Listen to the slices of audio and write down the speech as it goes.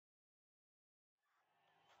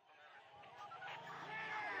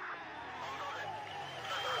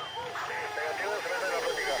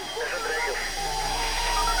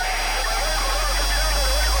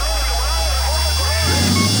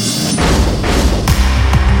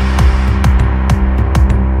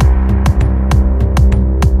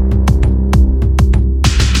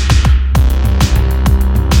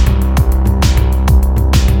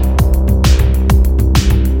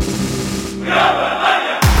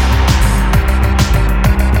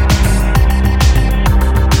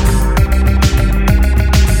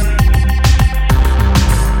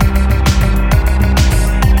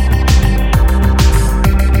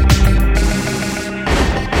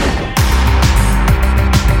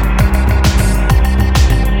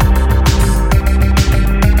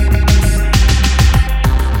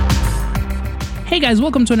guys,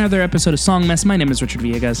 welcome to another episode of Song Mess. My name is Richard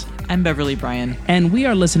Villegas. I'm Beverly Bryan. And we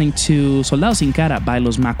are listening to Soldado Sin Cara by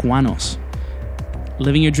Los Macuanos.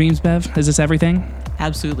 Living your dreams, Bev? Is this everything?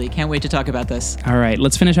 Absolutely. Can't wait to talk about this. All right,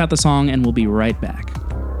 let's finish out the song and we'll be right back.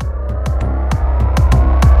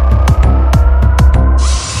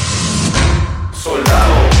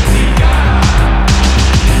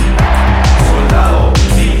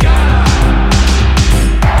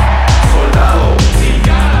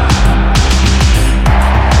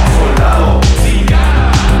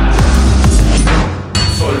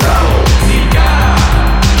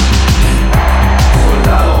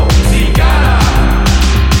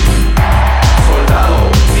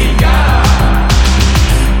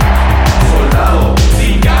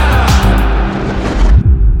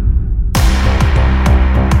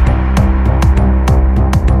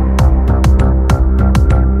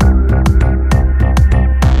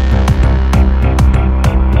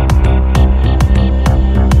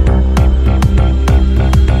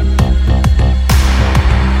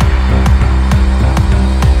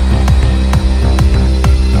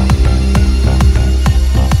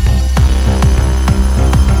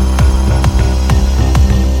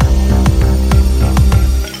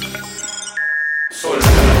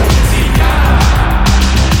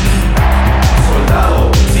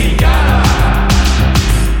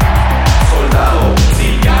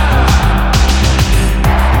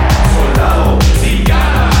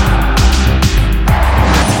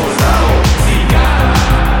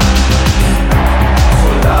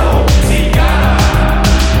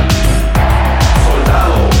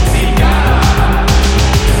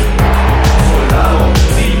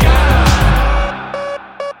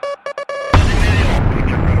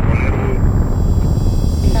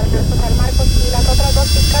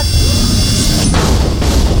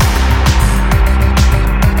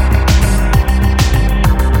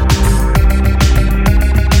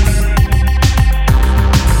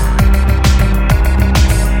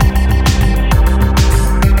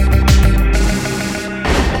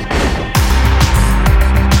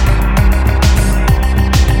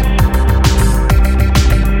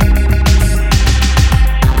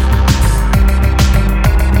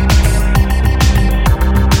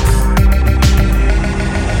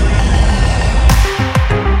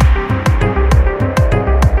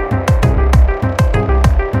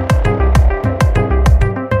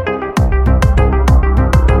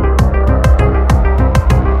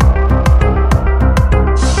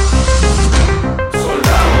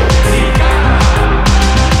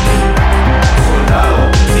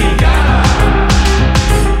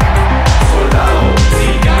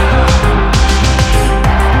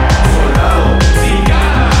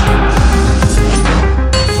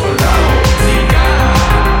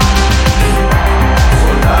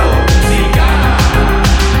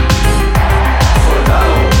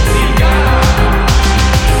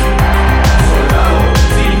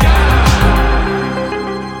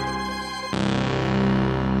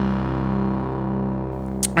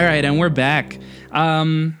 All right, and we're back.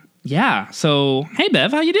 So, hey,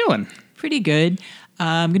 Bev, how you doing? Pretty good.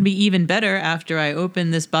 I'm going to be even better after I open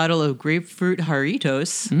this bottle of grapefruit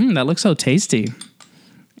Jarritos. That looks so tasty.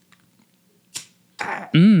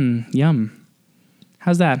 Yum.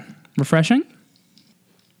 How's that? Refreshing?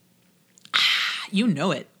 You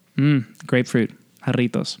know it. Grapefruit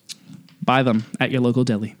Jarritos. Buy them at your local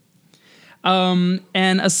deli.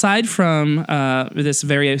 And aside from this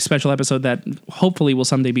very special episode that hopefully will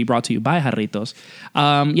someday be brought to you by Jarritos,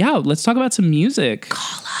 let's talk about some music.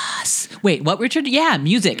 Call us. Wait, what, Richard? Yeah,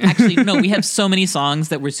 music. Actually, no, we have so many songs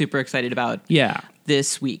that we're super excited about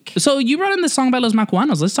this week. So you brought in the song by Los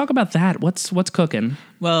Macuanos. Let's talk about that. What's cooking?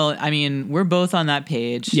 Well, I mean, we're both on that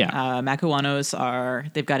page. Yeah. Macuanos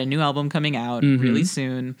they've got a new album coming out really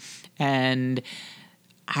soon. And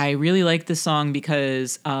I really like this song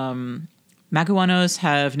because Macuanos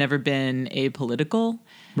have never been apolitical,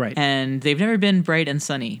 right? And they've never been bright and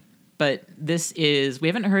sunny. But we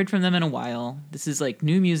haven't heard from them in a while. This is like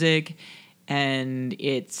new music, and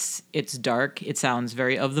it's dark. It sounds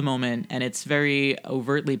very of the moment, and it's very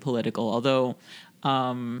overtly political. Although,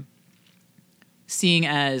 seeing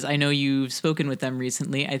as I know you've spoken with them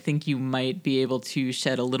recently, I think you might be able to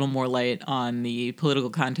shed a little more light on the political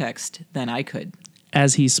context than I could.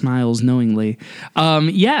 As he smiles knowingly.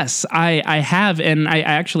 Yes, I have, and I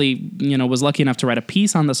actually, was lucky enough to write a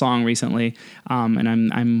piece on the song recently. And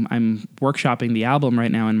I'm workshopping the album right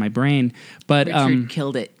now in my brain. But Richard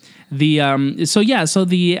killed it. The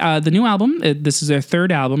new album. This is their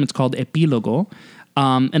third album. It's called Epilogo.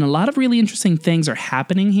 And a lot of really interesting things are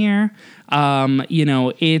happening here.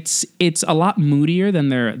 It's a lot moodier than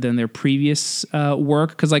their previous work,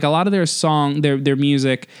 because like a lot of their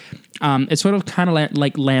music, it's sort of kind of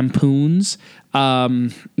like lampoons,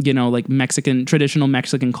 like traditional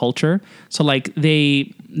Mexican culture. So like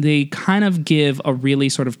they kind of give a really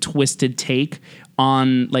sort of twisted take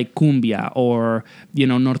on like cumbia or,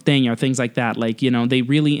 norteño, things like that. Like, they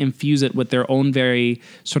really infuse it with their own very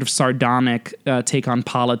sort of sardonic take on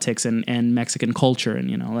politics and Mexican culture.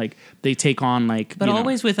 And, like they take on like, but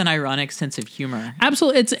always with an ironic sense of humor.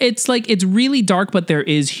 Absolutely. It's like, it's really dark, but there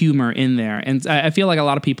is humor in there. And I feel like a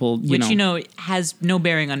lot of people, Which has no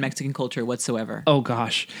bearing on Mexican culture whatsoever. Oh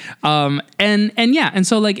gosh. And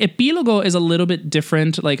so like Epilogo is a little bit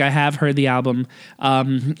different. Like I have heard the album,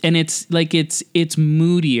 and it's like, it's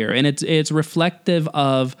moodier, and it's reflective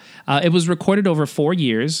of, it was recorded over 4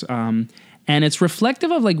 years. And it's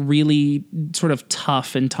reflective of like really sort of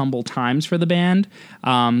tough and tumble times for the band.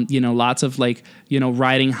 Lots of like,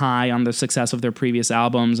 riding high on the success of their previous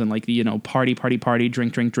albums and like, party,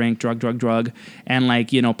 drink, drug, and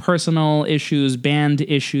like, personal issues, band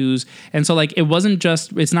issues. And so like,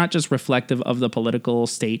 it's not just reflective of the political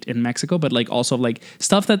state in Mexico, but like also like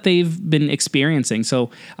stuff that they've been experiencing. So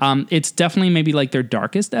it's definitely maybe like their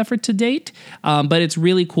darkest effort to date. But it's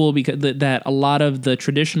really cool because that a lot of the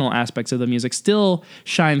traditional aspects of the music still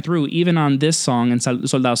shine through, even on this song in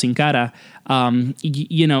Soldado Sin Cara. I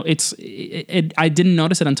didn't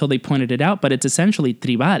notice it until they pointed it out, but it's essentially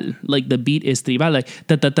tribal. Like the beat is tribal, like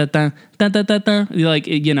ta ta ta ta ta ta ta ta. Like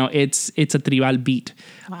it's a tribal beat.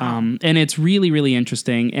 Wow. And it's really, really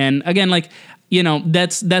interesting. And again, like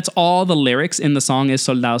that's all the lyrics in the song is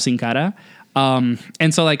Soldado Sin Cara.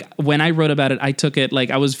 And so like when I wrote about it, I took it like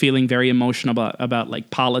I was feeling very emotional about like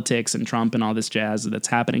politics and Trump and all this jazz that's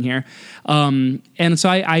happening here. And so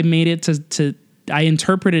I made it I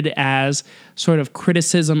interpreted it as sort of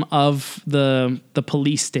criticism of the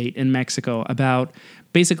police state in Mexico. About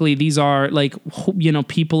basically these are like,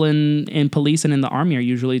 people in police and in the army are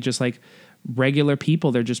usually just like regular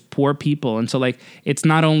people. They're just poor people. And so like, it's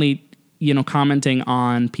not only, commenting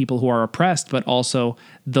on people who are oppressed, but also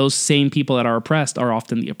those same people that are oppressed are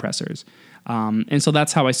often the oppressors. And so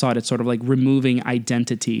that's how I saw it. It's sort of like removing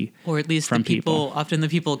identity, or at least from often the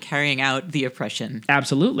people carrying out the oppression.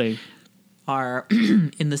 Absolutely. Are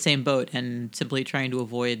in the same boat and simply trying to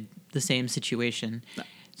avoid the same situation.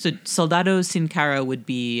 So Soldado Sin Cara would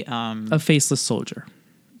be a faceless soldier,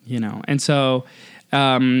 and so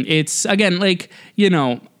it's again like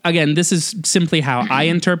again, this is simply how I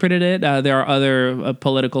interpreted it. There are other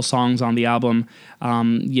political songs on the album,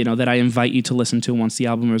 that I invite you to listen to once the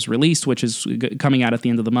album is released, which is coming out at the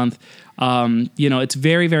end of the month. It's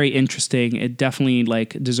very, very interesting. It definitely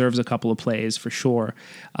like deserves a couple of plays for sure.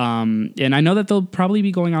 And I know that they'll probably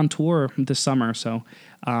be going on tour this summer. So,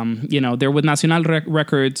 they're with Nacional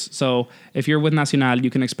Records. So if you're with Nacional, you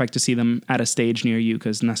can expect to see them at a stage near you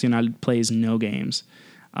because Nacional plays no games.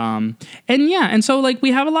 And so like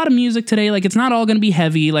we have a lot of music today. Like it's not all going to be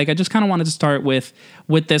heavy. Like I just kind of wanted to start with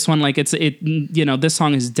this one. Like this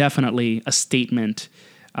song is definitely a statement.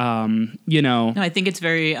 No, I think it's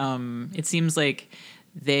very. It seems like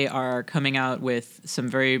they are coming out with some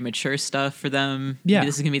very mature stuff for them. Yeah. Maybe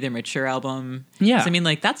this is gonna be their mature album. Yeah. 'Cause, I mean,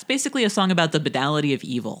 like that's basically a song about the banality of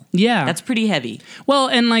evil. Yeah. That's pretty heavy. Well,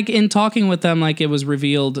 and like in talking with them, like it was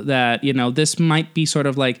revealed that, this might be sort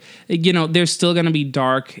of like, there's still going to be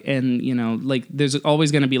dark and, like there's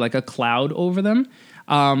always going to be like a cloud over them.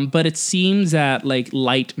 But it seems that like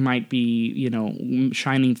light might be,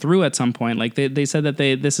 shining through at some point. Like they said that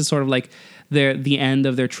this is sort of like the end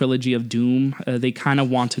of their trilogy of doom. They kind of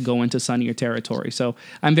want to go into sunnier territory. So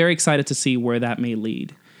I'm very excited to see where that may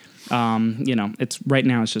lead. It's right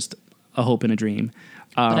now it's just a hope and a dream.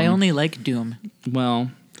 But I only like doom.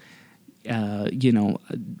 Well,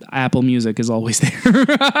 Apple Music is always there.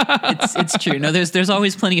 It's true. No, there's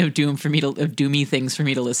always plenty of doomy things for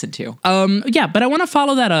me to listen to. But I want to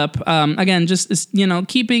follow that up. Again, just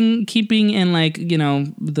keeping in like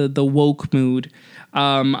the woke mood.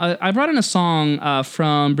 I brought in a song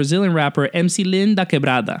from Brazilian rapper MC Lynn da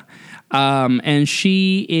Quebrada, and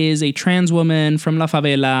she is a trans woman from La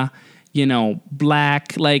Favela.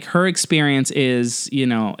 Black, like her experience is,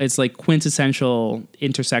 it's like quintessential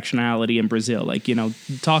intersectionality in Brazil, like,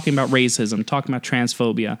 talking about racism, talking about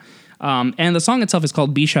transphobia. And the song itself is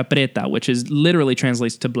called Bicha Preta, which is literally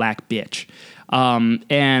translates to black bitch.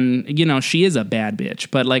 And she is a bad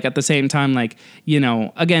bitch, but like at the same time, like,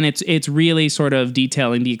 again, it's really sort of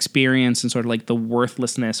detailing the experience and sort of like the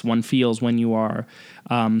worthlessness one feels when you are,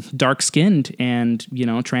 dark skinned and,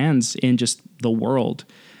 trans in just the world.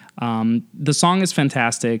 The song is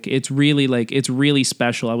fantastic. It's really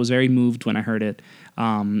special. I was very moved when I heard it.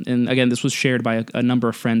 And again, this was shared by a number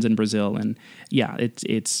of friends in Brazil. And yeah,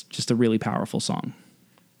 it's just a really powerful song.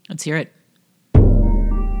 Let's hear it.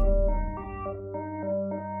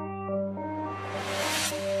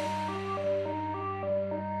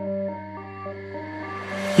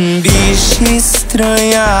 Bicha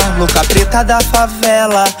estranha, louca preta da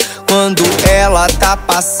favela. Quando ela tá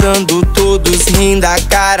passando, todos riem da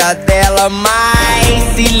cara dela.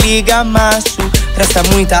 Mas se liga, macho, presta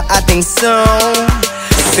muita atenção.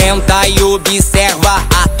 Senta e observa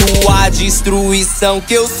a tua destruição.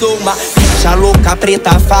 Que eu sou uma bicha louca,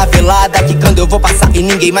 preta, favelada, que quando eu vou passar e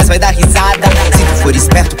ninguém mais vai dar risada. Se tu for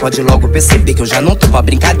esperto, pode logo perceber que eu já não tô pra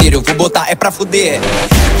brincadeira, eu vou botar é pra fuder.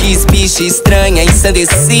 Que bicha estranha,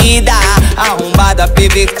 ensandecida, arrombada,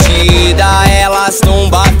 pervertida. Elas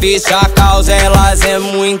tomba, fecha a causa, elas é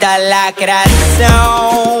muita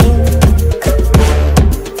lacração.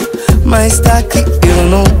 Mas tá que eu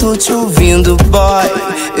não tô te ouvindo, boy.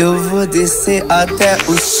 Eu vou descer até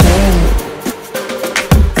o chão.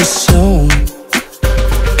 O chão.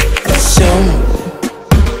 O chão.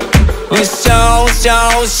 O chão,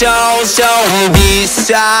 chão, chão, chão.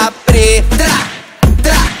 Bicha preta,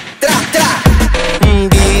 tra, tra, tra.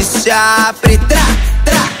 Bicha preta,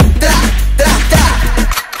 tra, tra, tra, tra.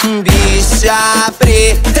 Bicha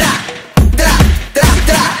preta, tra, tra,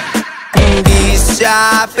 tra.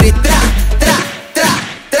 Bicha preta, tra, tra,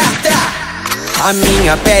 tra, tra. A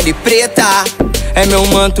minha pele preta é meu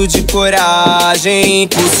manto de coragem.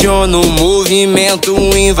 Impulsiona o movimento,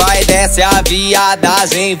 vai, desce a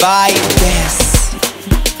viadagem. Vai, desce,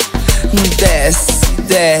 desce,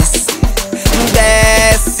 desce,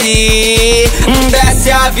 desce,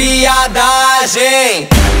 desce a viadagem.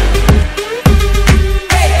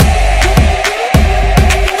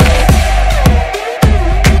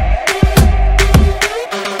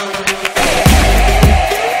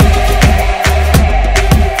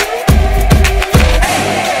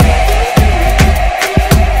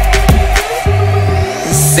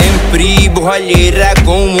 Borralheira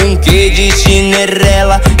com um quê de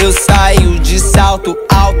Cinderela. Eu saio de salto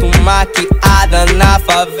alto, maquiada na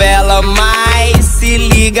favela. Mas se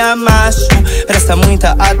liga, macho, presta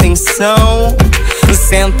muita atenção.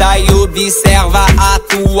 Senta e observa a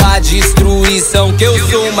tua destruição. Que eu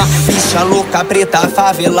sou uma bicha louca, preta,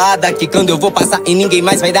 favelada, que quando eu vou passar e ninguém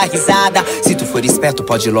mais vai dar risada. Se tu for esperto,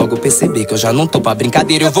 pode logo perceber que eu já não tô pra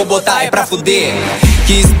brincadeira, eu vou botar é pra fuder.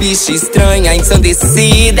 Que bicha estranha,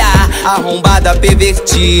 ensandecida, arrombada,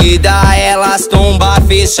 pervertida. Elas tomba,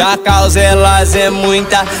 fecha a causa, elas é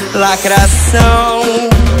muita lacração.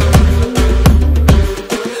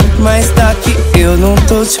 Mas tá que eu não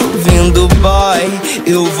tô te ouvindo, boy.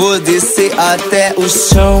 Eu vou descer até o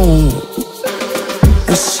chão.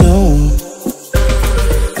 O chão.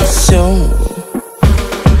 O chão.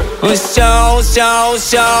 O chão, chão,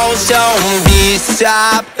 chão, chão.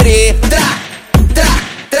 Bicha preta, tra,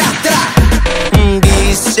 tra, tra.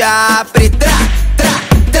 Bicha preta, tra,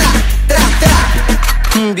 tra, tra, tra.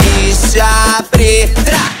 Bicha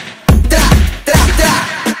preta, tra, tra, tra.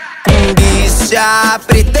 Bicha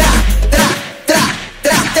preta, tra, tra,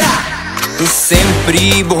 tra, tra.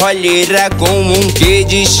 Sempre borralheira com um quê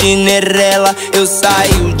de Cinderela. Eu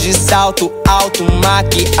saio de salto alto,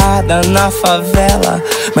 maquiada na favela.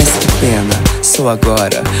 Mas que pena, sou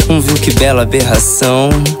agora viu que bela aberração.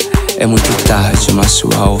 É muito tarde, macho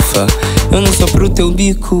alfa, eu não sou pro teu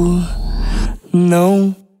bico,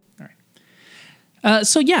 não.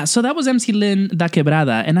 So that was MC Lynn Da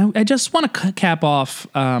Quebrada, and I just want to cap off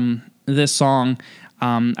this song.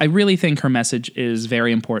 I really think her message is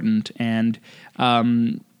very important, and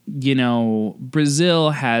Brazil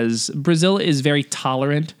is very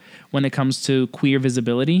tolerant when it comes to queer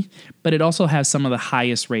visibility, but it also has some of the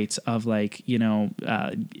highest rates of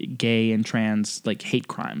gay and trans hate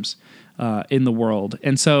crimes in the world,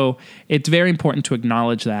 and so it's very important to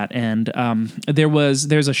acknowledge that. And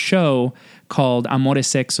there's a show called Amor e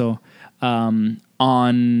Sexo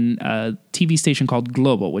on a TV station called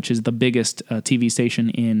Globo, which is the biggest TV station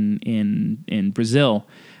in Brazil.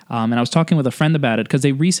 And I was talking with a friend about it because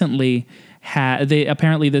they recently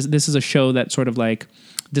apparently this is a show that sort of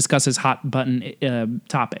discusses hot button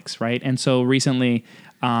topics, right? And so recently,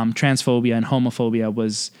 transphobia and homophobia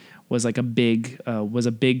was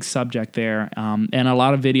a big subject there, and a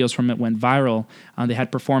lot of videos from it went viral. They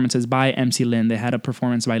had performances by MC Lynn. They had a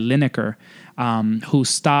performance by Lineker, who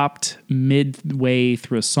stopped midway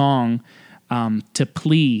through a song to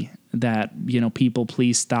plea that people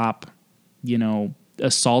please stop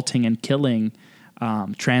assaulting and killing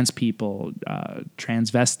trans people,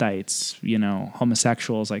 transvestites,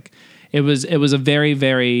 homosexuals. Like it was a very,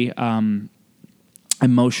 very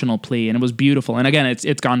emotional plea, and it was beautiful. And again,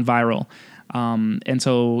 it's gone viral. And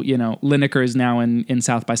so, Lineker is now in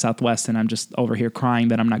South by Southwest, and I'm just over here crying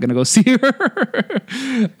that I'm not going to go see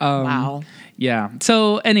her. Wow. Yeah.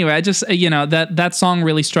 So anyway, I just, that song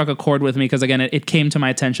really struck a chord with me because, again, it came to my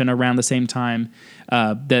attention around the same time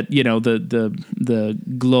that, the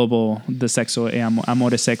global, the sexo, amore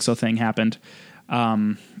sexo thing happened.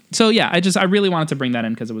 So yeah, I really wanted to bring that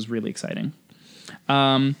in because it was really exciting.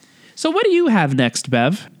 So what do you have next,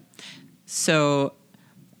 Bev? So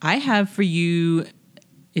I have for you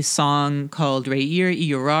a song called Reír y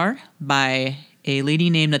Llorar by a lady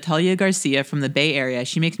named Natalia Garcia from the Bay Area.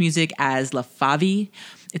 She makes music as La Favi.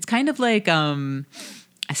 It's kind of like a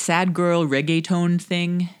sad girl reggaeton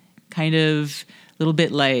thing, kind of a little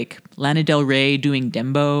bit like Lana Del Rey doing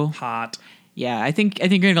Dembo. Hot. Yeah, I think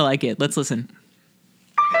you're going to like it. Let's listen.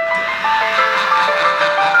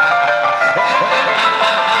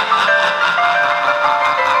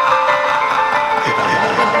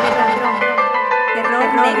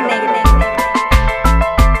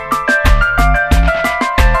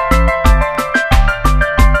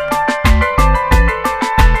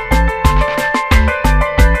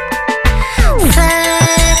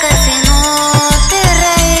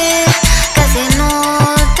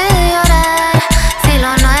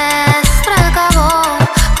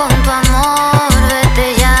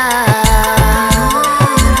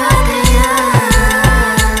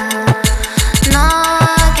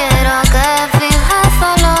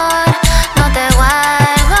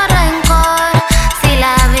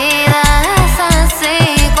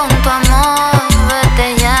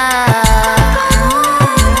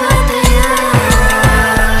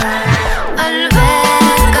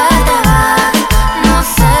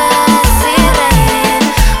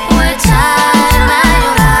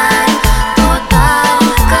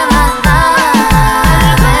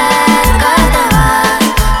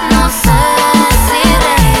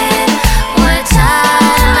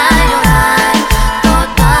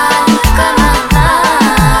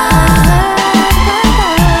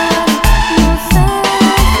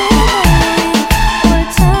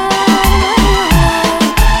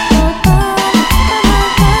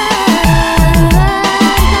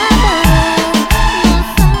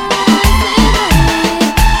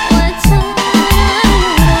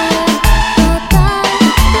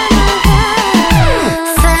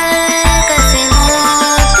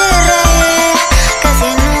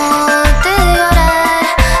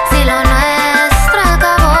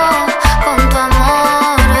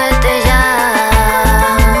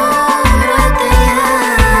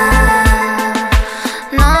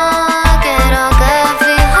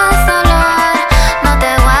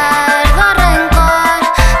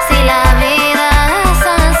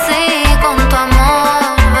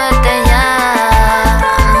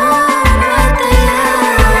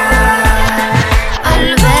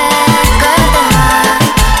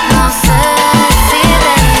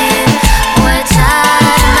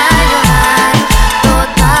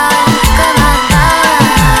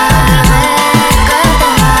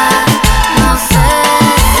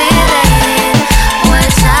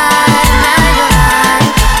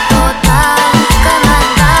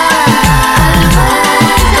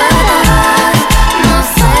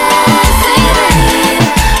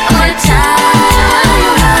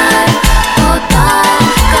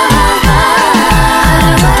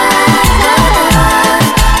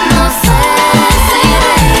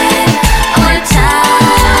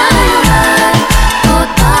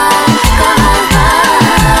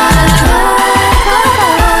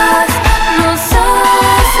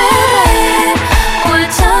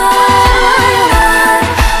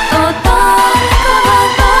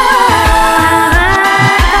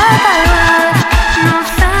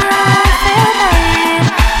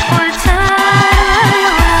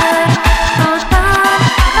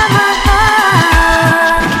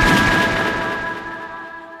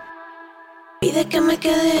 Pide que me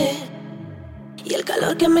quede y el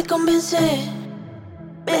calor que me convence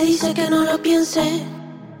me dice que no lo piense,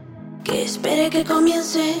 que espere que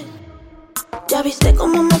comience. Ya viste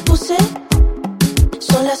cómo me puse,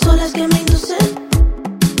 son las olas que me inducen,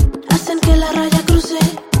 hacen que la raya cruce.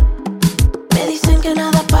 Me dicen que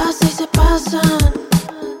nada pasa y se pasan.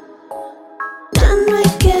 Ya no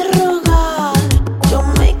hay que rogar, yo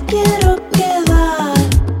me quiero quedar,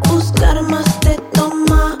 buscar más de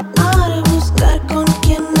tomar, buscar con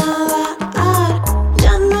quien nadar.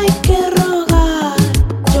 Ya no hay que rogar,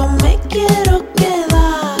 yo me quiero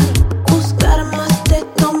quedar, buscar más de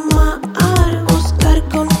tomar, buscar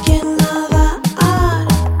con quien nadar.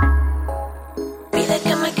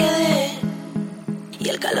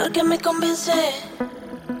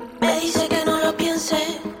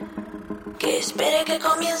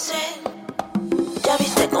 comience. Ya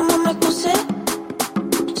viste cómo me puse.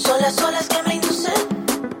 Son las olas que me inducen,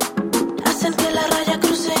 hacen que la raya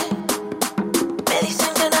cruce. Me dicen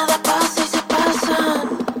que nada pasa y se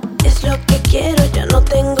pasan. Es lo que quiero, ya no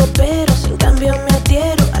tengo pero. Sin cambio me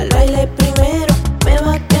adhiero al baile primero. Me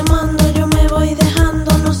va quemando, yo me voy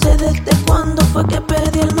dejando. No sé desde cuándo fue que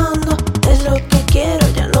perdí el mando. Es lo que quiero,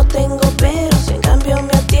 ya no tengo pero. Sin cambio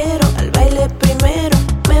me adhiero al baile primero.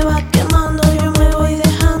 Me va quemando, yo me voy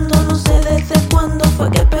dejando. No sé desde cuándo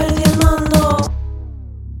fue que perdí el mando.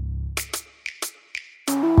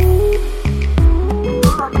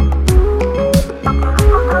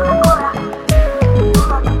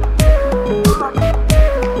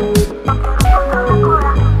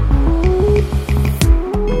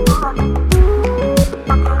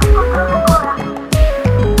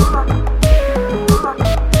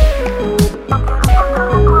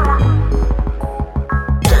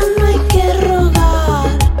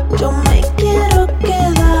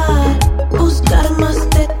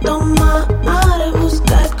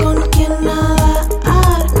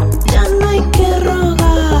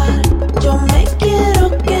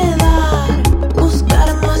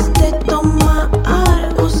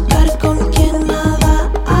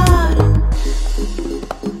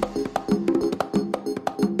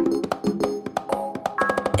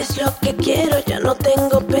 Es lo que quiero, ya no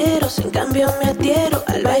tengo pero. Sin cambio me adhiero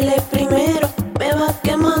al baile primero. Me va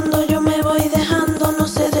quemando, yo me voy dejando. No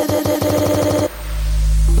sé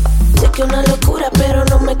Sé que una locura, pero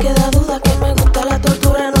no me queda duda que me gusta la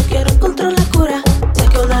tortura. No quiero encontrar la cura. Sé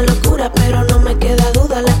que una locura, pero no me queda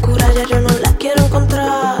duda. La cura ya yo no la quiero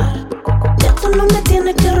encontrar. Ya tú no me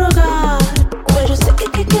tienes que rogar, pues yo sé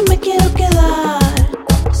que me quiero quedar.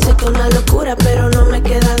 Sé que una locura, pero no me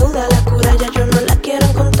queda duda. La cura ya yo no la quiero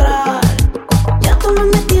encontrar. Ya tú no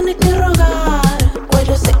me tienes que rogar, pues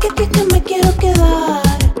yo sé que me quiero quedar.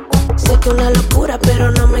 Sé que una locura,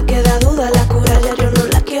 pero no me queda duda. La cura ya yo no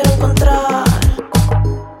la quiero encontrar.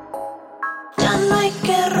 Ya no hay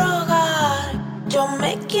que rogar, yo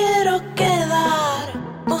me quiero quedar.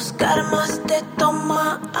 Buscar más de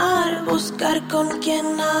tomar, buscar con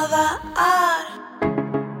quien nadar.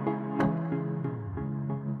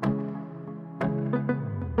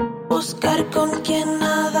 Buscar con quien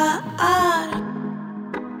nadar.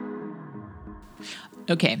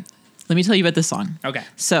 Okay, let me tell you about this song. Okay.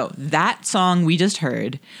 So that song we just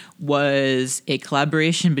heard was a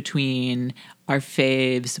collaboration between our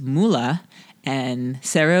faves Mula and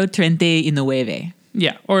 039.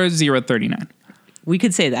 Yeah, or 039. We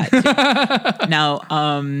could say that too. Now,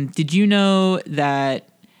 did you know that,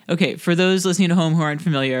 okay, for those listening at home who aren't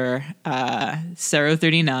familiar,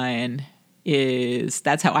 039 is,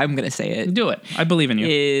 that's how I'm going to say it, Do it. I believe in you.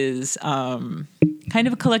 is kind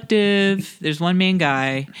of a collective. There's one main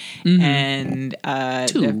guy, and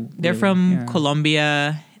Two, they're really, from yeah.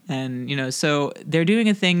 Colombia. And, you know, so they're doing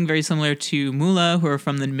a thing very similar to Mula, who are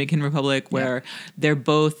from the Dominican Republic, where they're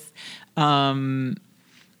both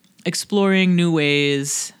exploring new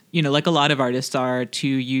ways, you know, like a lot of artists are, to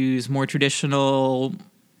use more traditional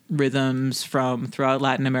rhythms from throughout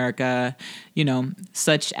Latin America, you know,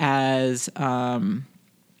 such as vallenato,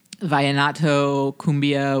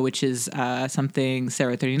 cumbia, which is something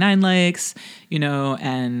 039 likes, you know,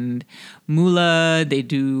 and Mula, they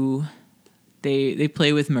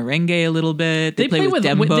play with merengue a little bit. They play with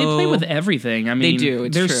dembo. They play with everything. I mean, do,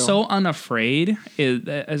 it's they're true. so unafraid.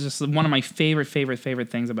 It's just one of my favorite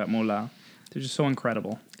things about Mula. They're just so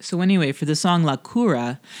incredible. So anyway, for the song La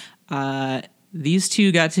Cura, these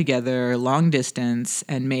two got together long distance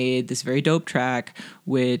and made this very dope track,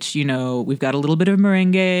 which, you know, we've got a little bit of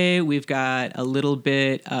merengue, we've got a little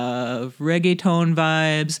bit of reggaeton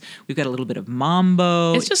vibes, we've got a little bit of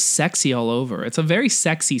mambo. It's just sexy all over. It's a very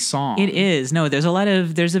sexy song. It is. No, there's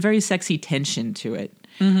a very sexy tension to it.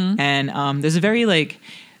 And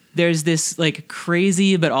there's this like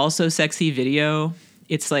crazy but also sexy video.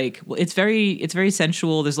 It's like, it's very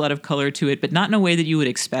sensual. There's a lot of color to it, but not in a way that you would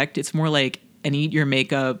expect. It's more like an eat your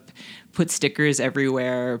makeup, put stickers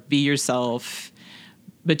everywhere, be yourself.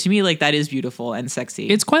 But to me, like, that is beautiful and sexy.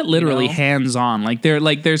 It's quite literally you know? hands-on. Like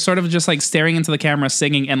they're sort of just like staring into the camera,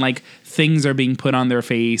 singing, and like things are being put on their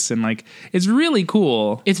face, and like it's really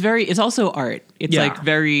cool. It's also art. It's Yeah.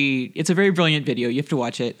 it's a very brilliant video. You have to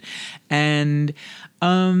watch it. And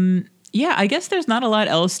Yeah, I guess there's not a lot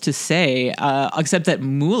else to say, except that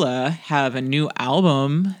Mula have a new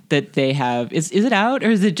album that they have. Is it out or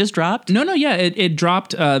is it just dropped? No, yeah, it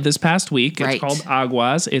dropped this past week. Right. It's called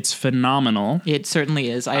Aguas. It's phenomenal. It certainly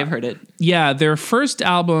is. I have heard it. Yeah, their first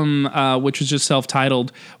album, which was just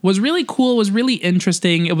self-titled, was really cool. Was really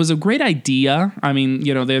interesting. It was a great idea. I mean,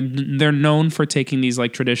 you know, they're known for taking these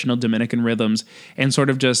like traditional Dominican rhythms and sort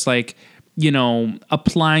of just like, you know,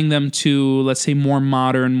 applying them to, let's say, more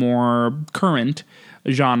modern, more current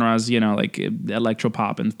genres, you know, like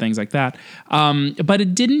electropop and things like that. But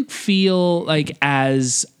it didn't feel like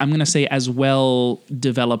as well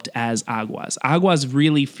developed as Aguas. Aguas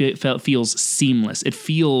really feels seamless. It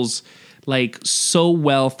feels like so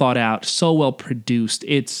well thought out, so well produced.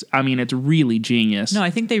 It's really genius. No,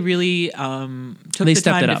 I think they really took They the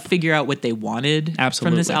stepped time it to up. figure out what they wanted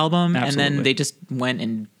from this Absolutely. album, and Absolutely. then they just went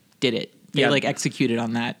and did it. They Yeah. like executed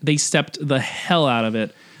on that. They stepped the hell out of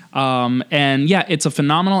it. And yeah, it's a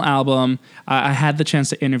phenomenal album. I had the chance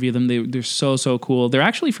to interview them. They're so cool. They're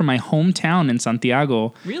actually from my hometown in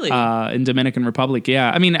Santiago. Really? In Dominican Republic. Yeah.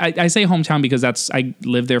 I mean, I say hometown because I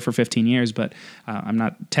lived there for 15 years, but I'm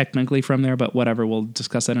not technically from there, but whatever. We'll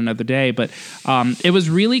discuss that another day. But it was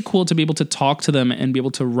really cool to be able to talk to them and be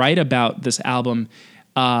able to write about this album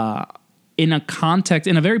in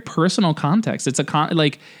a very personal context. It's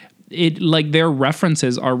their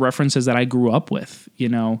references are references that I grew up with, you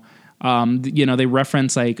know. They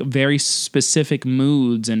reference like very specific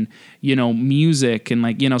moods and, you know, music and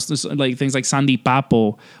like, you know, like things like Sandy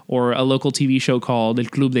Papo or a local TV show called El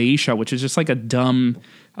Club de Isha, which is just like a dumb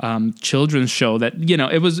children's show that, you know,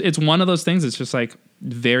 it's one of those things. It's just like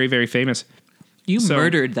very, very famous. You So-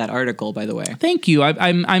 murdered that article, by the way. Thank you.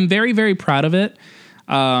 I'm very, very proud of it.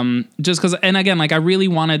 Just because, and again, like I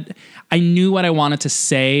knew what I wanted to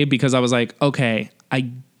say because I was like, okay,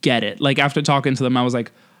 I get it. Like after talking to them, I was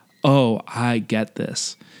like, oh, I get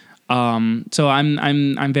this. So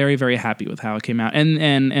I'm very, very happy with how it came out,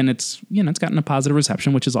 and it's, you know, it's gotten a positive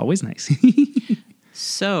reception, which is always nice.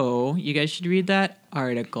 So you guys should read that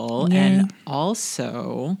article. Yeah. And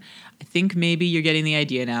also, I think maybe you're getting the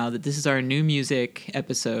idea now that this is our new music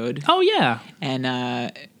episode. Oh yeah.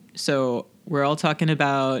 And so we're all talking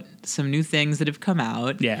about some new things that have come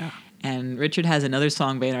out. Yeah. And Richard has another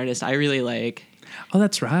song by an artist I really like. Oh,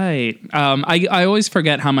 that's right. I always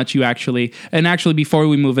forget how much you actually before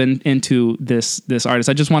we move into this artist,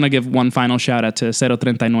 I just want to give one final shout out to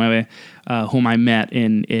 039, whom I met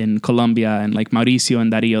in Colombia, and like Mauricio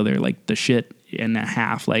and Dario, they're like the shit and a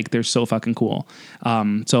half. Like they're so fucking cool.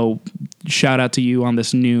 So shout out to you on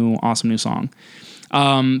this awesome new song.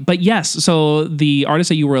 But yes, so the artist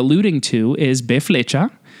that you were alluding to is Be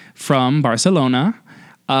Flecha from Barcelona.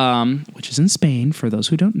 Which is in Spain, for those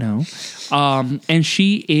who don't know. And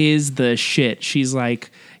she is the shit. She's like,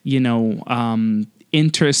 you know,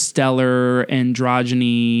 interstellar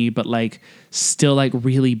androgyny, but like still like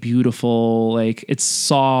really beautiful. Like it's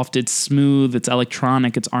soft, it's smooth, it's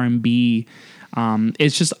electronic, it's R&B.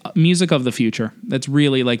 It's just music of the future. That's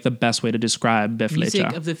really like the best way to describe Be Flecha.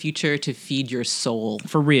 Music of the future to feed your soul.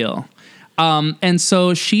 For real. And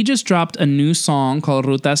so she just dropped a new song called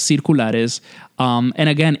Rutas Circulares. And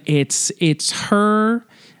again, it's her,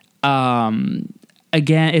 again,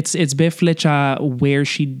 it's Be Flecha where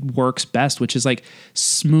she works best, which is like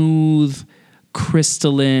smooth,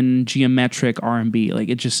 crystalline, geometric R&B. Like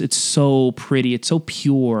it's so pretty. It's so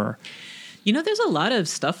pure. You know, there's a lot of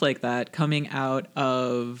stuff like that coming out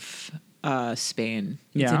of Spain.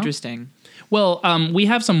 It's Yeah. interesting. Well, we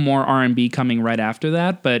have some more R&B coming right after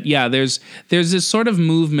that, but yeah, there's this sort of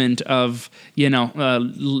movement of, you know,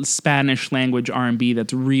 Spanish language R&B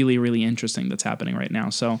that's really, really interesting that's happening right now.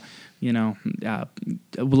 So, you know,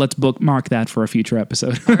 let's bookmark that for a future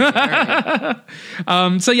episode. All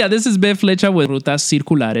right. So yeah, this is Be Flecha with Rutas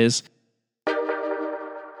Circulares.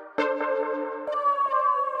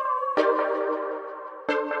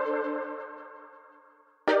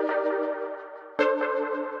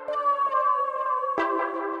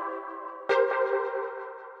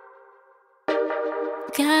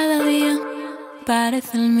 Cada día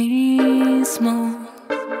parece el mismo.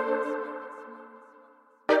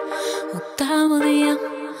 Octavo día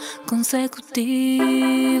consecutivo.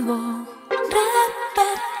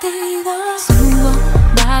 Repetido. Subo,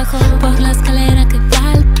 bajo por la escalera que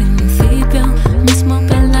va al principio. Mismo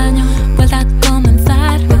peldaño, vuelta a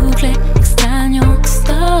comenzar. Bucle extraño.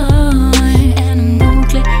 Estoy en un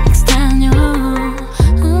bucle extraño.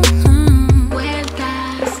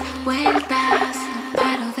 Vueltas, vueltas.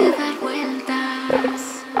 Paro de dar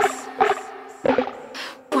vueltas.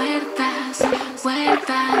 Puertas,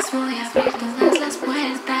 puertas. Voy a abrir todas las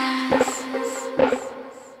puertas.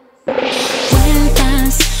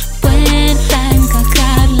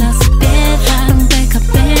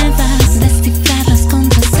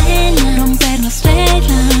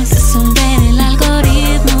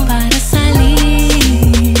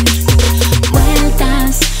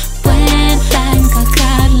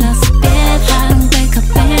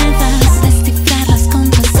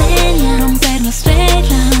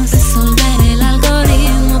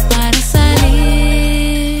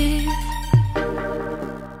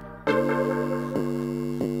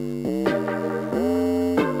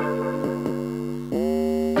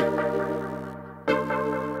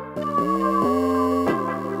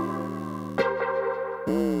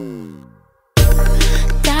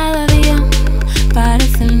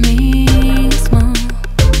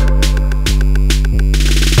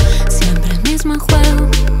 mismo juego,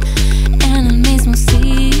 en el mismo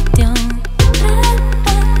sitio.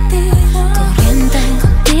 Corriente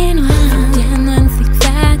continua, yendo en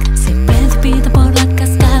zigzag, se precipita por la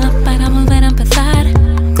cascada para volver a empezar.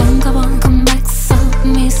 Cóncavo, convexo,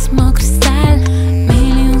 mismo cristal,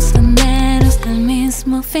 mil y un senderos del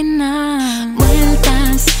mismo final.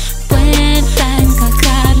 Vueltas, puerta,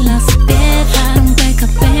 encajar las piezas,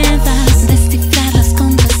 rompecabezas, descifrar las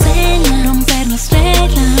contraseñas, romper las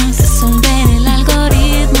reglas, resolver el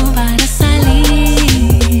algoritmo para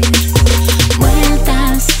salir.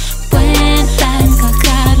 Vueltas, puerta,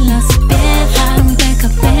 encajar las piezas,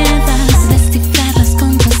 rompecabezas, descifrar las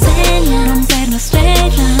contraseñas, romper las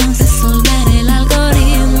reglas, resolver el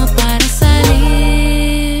algoritmo para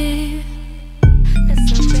salir.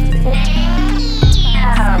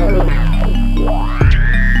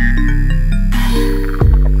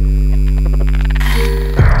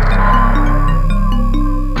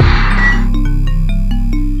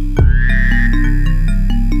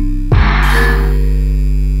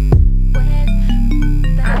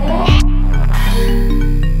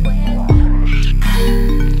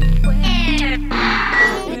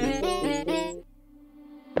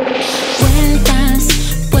 Vueltas,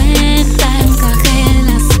 puerta, encajé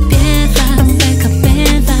las piezas,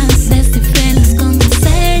 rompecabezas, descifré las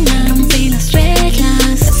contraseñas, rompí las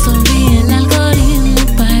reglas, resolví el algoritmo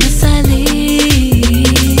para salir.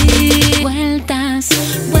 Vueltas,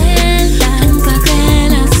 vueltas, encajé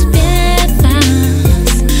las piezas,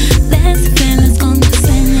 descifré las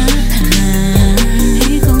contraseñas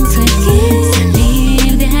y conseguí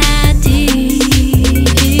salir de allí.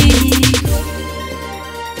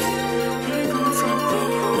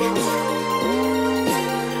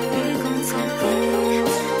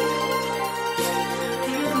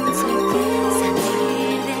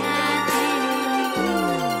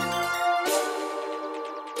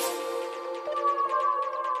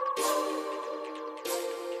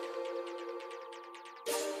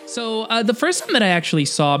 So the first time that I actually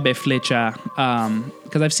saw Beflecha,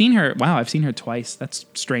 because I've seen her twice. That's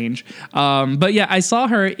strange. But yeah, I saw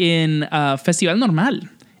her in Festival Normal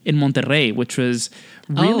in Monterrey, which was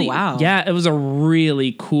really, wow. Yeah, it was a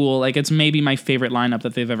really cool, like it's maybe my favorite lineup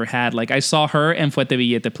that they've ever had. Like I saw her and Fuete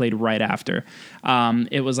Villete played right after.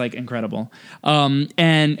 It was like incredible.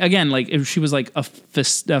 And again, like she was like a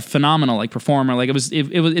phenomenal like performer. Like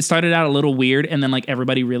it started out a little weird and then like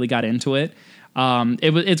everybody really got into it.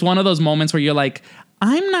 It's one of those moments where you're like,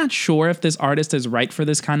 I'm not sure if this artist is right for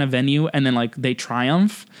this kind of venue, and then like they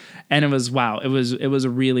triumph, and it was a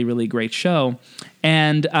really, really great show.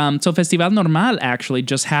 And so Festival Normal actually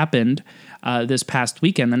just happened this past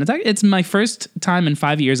weekend, and it's my first time in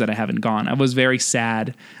 5 years that I haven't gone. I was very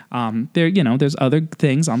sad. There's other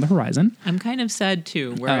things on the horizon. I'm kind of sad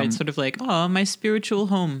too, where it's sort of like, oh, my spiritual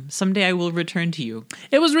home. Someday I will return to you.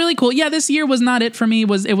 It was really cool. Yeah, this year was not it for me.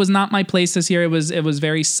 It was not my place this year. It was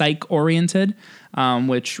very psych oriented,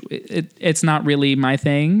 which it's not really my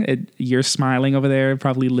thing. You're smiling over there,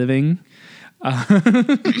 probably living.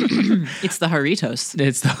 It's the Jarritos.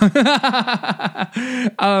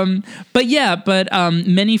 But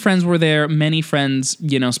many friends were there. Many friends,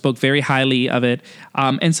 spoke very highly of it.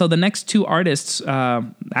 And so the next two artists,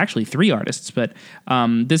 actually three artists, but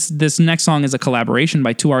this next song is a collaboration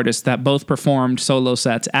by two artists that both performed solo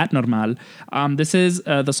sets at Normal. This is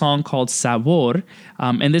the song called Sabor,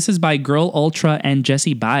 and this is by Girl Ultra and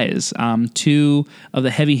Jessie Baez, two of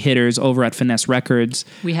the heavy hitters over at Finesse Records.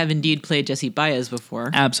 We have indeed played Jessie Baez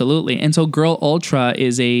before. Absolutely. And so Girl Ultra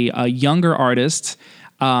is a younger artist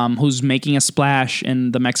who's making a splash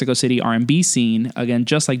in the Mexico City R&B scene, again,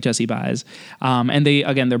 just like Jessie Baez. And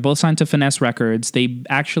they're both signed to Finesse Records.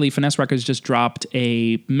 Finesse Records just dropped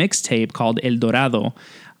a mixtape called El Dorado.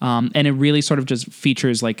 And it really sort of just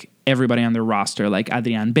features like everybody on their roster, like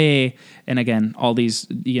Adrián B, and again, all these,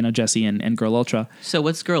 Jessie and Girl Ultra. So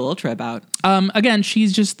what's Girl Ultra about? Again,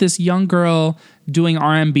 she's just this young girl doing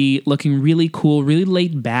R&B, looking really cool, really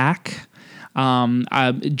laid back.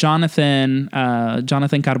 Jonathan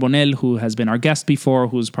Carbonell, who has been our guest before,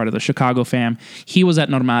 who's part of the Chicago fam, he was at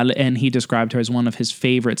Normal and he described her as one of his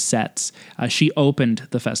favorite sets. She opened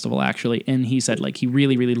the festival actually, and he said like he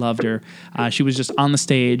really, really loved her. She was just on the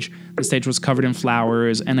stage. The stage was covered in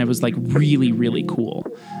flowers, and it was like really, really cool.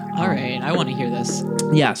 All right, I want to hear this.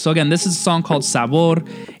 Yeah, so again, this is a song called Sabor.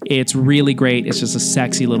 It's really great. It's just a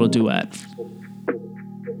sexy little duet.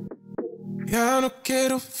 Ya no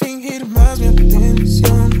quiero fingir más mi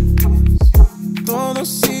atención. Todo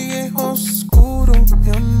sigue oscuro, mi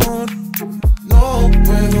amor. No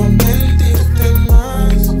puedo mentirte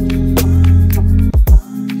más.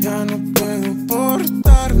 Ya no puedo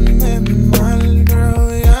portarme mal,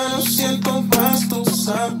 girl. Ya no siento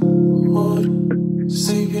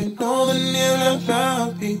Se llenó de niebla la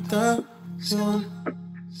habitación.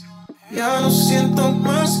 Ya no siento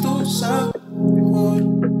más tu sabor.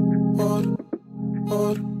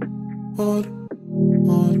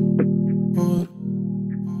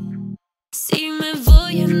 Si me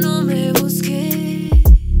voy, ya no me busques.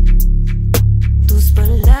 Tus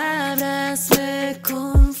palabras me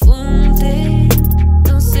confunden.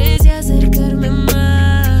 No sé si acercarme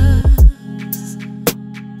más.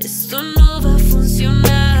 Esto no va a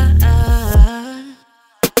funcionar.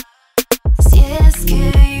 Si es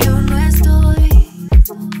que yo no estoy,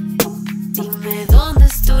 dime dónde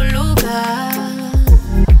es tu lugar.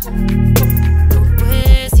 No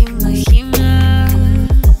puedes imaginar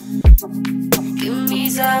que mi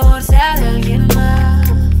sabor sea de alguien más.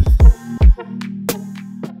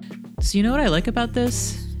 So you know what I like about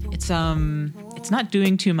this? It's not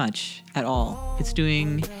doing too much at all. It's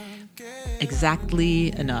doing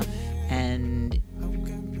exactly enough, and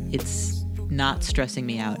it's not stressing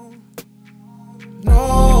me out.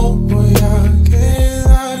 No voy a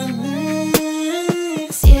quedarme.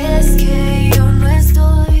 Si es que yo no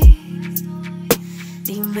estoy,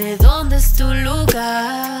 dime dónde es tu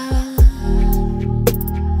lugar.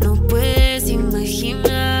 No puedes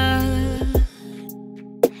imaginar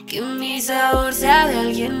que mi sabor sea de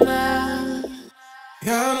alguien más.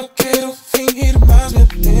 Ya no quiero fingir más mi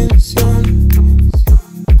atención.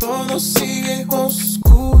 Todo sigue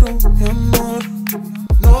oscuro, mi amor.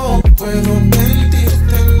 No puedo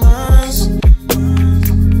mentirte más.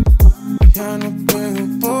 Ya no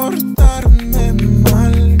puedo portarme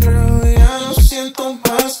mal, girl. Ya no siento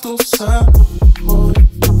más tu sabor.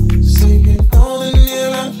 Se llenó de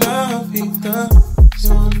niebla la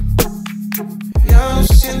habitación. Ya no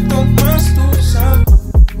siento más tu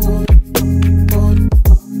sabor.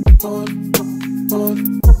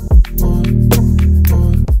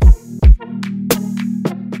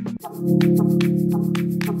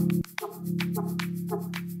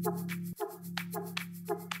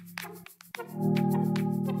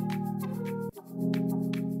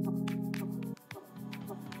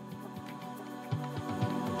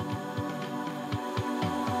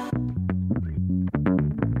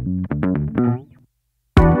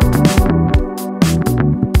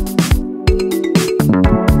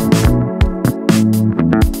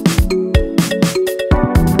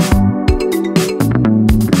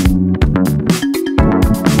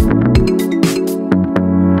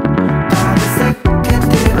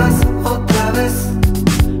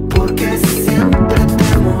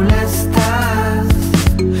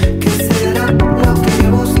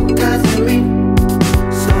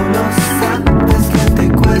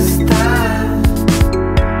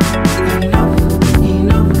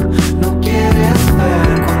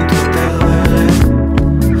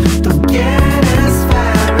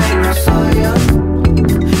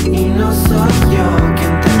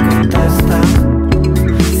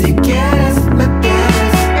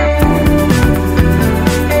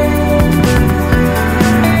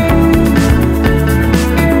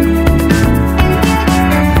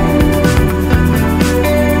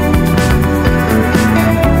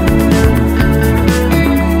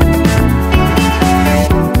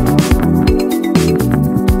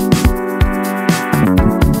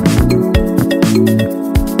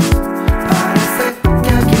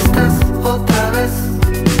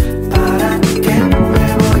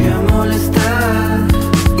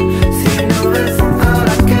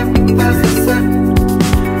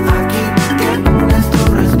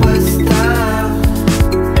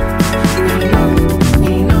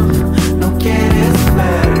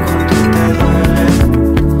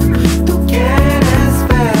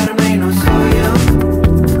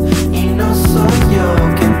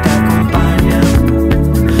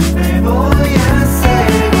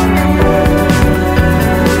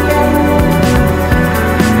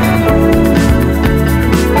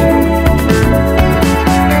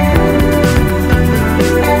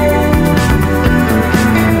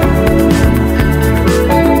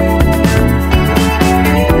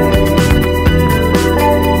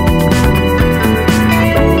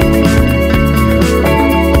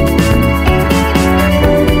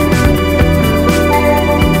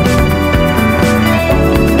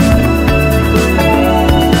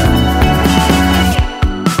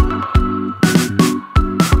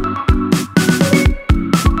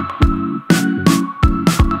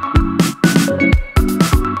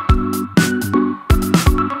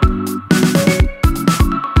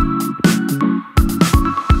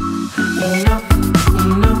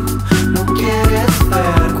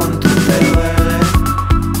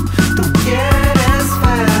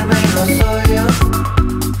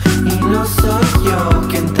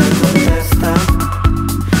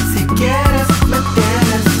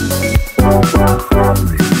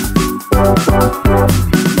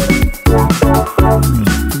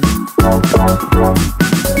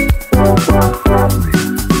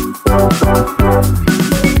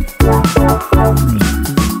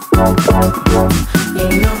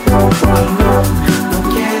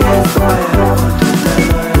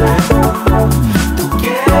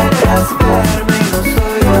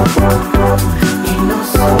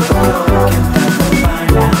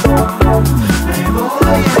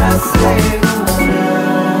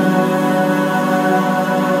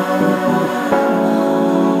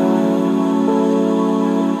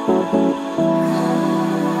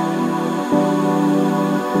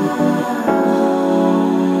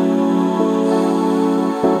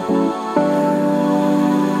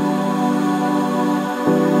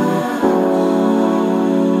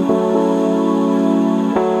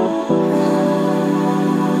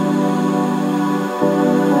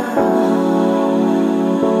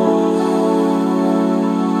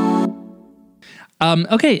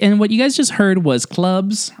 Okay, and what you guys just heard was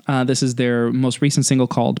Clubs. This is their most recent single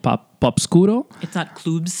called Popscuro. It's not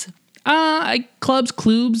clubs.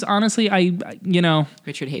 Clubs. Honestly,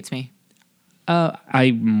 Richard hates me.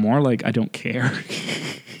 I more like I don't care.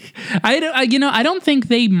 I don't think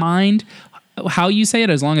they mind how you say it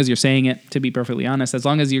as long as you're saying it. To be perfectly honest, as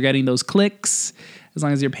long as you're getting those clicks, as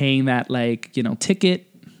long as you're paying that ticket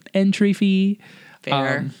entry fee.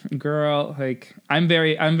 Fair. Girl, I'm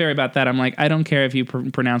very about that. I'm like, I don't care if you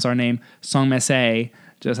pronounce our name Song Messi,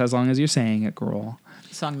 just as long as you're saying it, girl.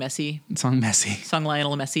 Song Messi. Song Messi. Song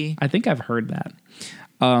Lionel Messi. I think I've heard that.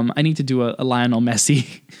 I need to do a Lionel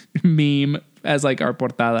Messi meme as our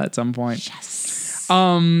portada at some point. Yes.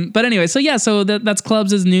 But anyway, so that's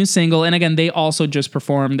Clubs' new single, and again, they also just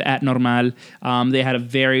performed at Normal. They had a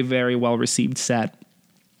very, very well received set.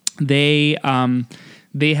 They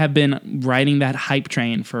have been riding that hype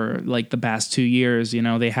train for the past 2 years.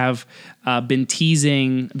 They have been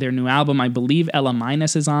teasing their new album. I believe Ella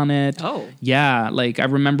Minus is on it. Oh. Yeah. I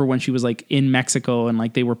remember when she was in Mexico and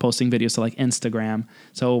they were posting videos to Instagram.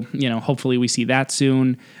 So, hopefully we see that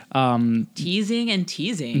soon. Teasing and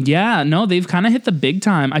teasing. Yeah. No, they've kind of hit the big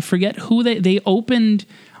time. I forget who they opened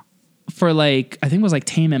for I think it was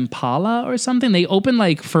Tame Impala or something. They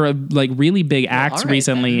opened for really big acts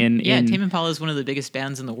recently in Tame Impala is one of the biggest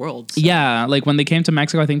bands in the world. So. Yeah, when they came to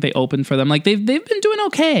Mexico, I think they opened for them. They've been doing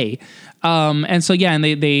okay. And so and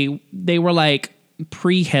they were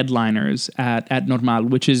pre-headliners at Normal,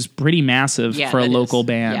 which is pretty massive for a local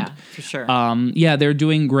band. Yeah, for sure. They're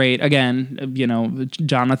doing great. Again,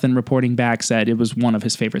 Jonathan reporting back said it was one of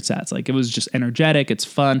his favorite sets. It was just energetic, it's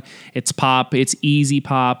fun, it's pop, it's easy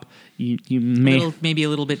pop. You may maybe a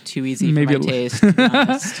little bit too easy for my taste, to be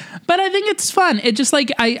honest. But I think it's fun. It just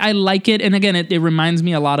I like it, and again, it reminds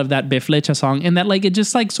me a lot of that Beflecha song, in that it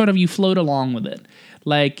just sort of you float along with it.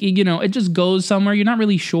 It just goes somewhere. You're not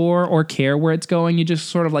really sure or care where it's going. You just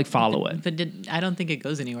sort of follow it. But I don't think it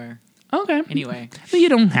goes anywhere. Okay. Anyway. But you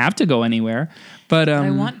don't have to go anywhere. But I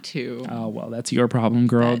want to. Oh, well, that's your problem,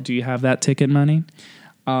 girl. Do you have that ticket money?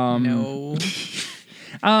 No.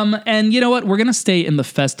 And you know what? We're going to stay in the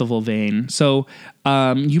festival vein. So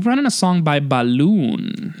you brought in a song by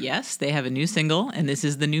Balloon. Yes, they have a new single, and this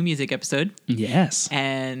is the new music episode. Yes.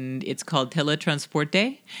 And it's called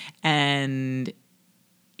Teletransporte. And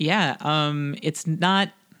it's not...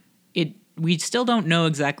 We still don't know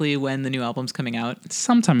exactly when the new album's coming out.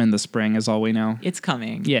 Sometime in the spring is all we know. It's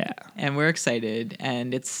coming. Yeah. And we're excited.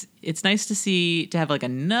 And it's nice to have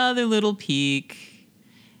another little peek.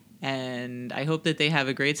 And I hope that they have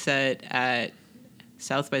a great set at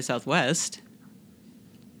South by Southwest.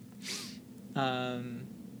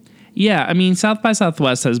 Yeah, I mean, South by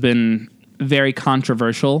Southwest has been very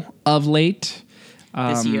controversial of late.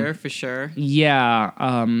 This year, for sure. Yeah,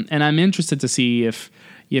 and I'm interested to see if,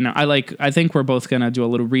 I think we're both going to do a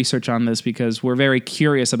little research on this because we're very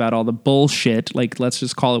curious about all the bullshit. Let's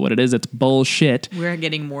just call it what it is. It's bullshit. We're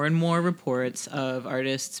getting more and more reports of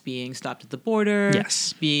artists being stopped at the border.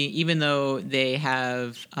 Yes. Even though they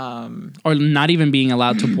have... or not even being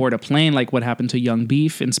allowed to board a plane, like what happened to Young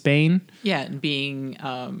Beef in Spain. Yeah, and being...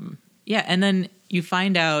 and then you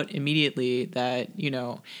find out immediately that,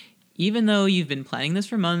 even though you've been planning this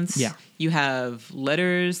for months, you have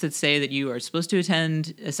letters that say that you are supposed to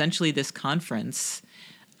attend essentially this conference.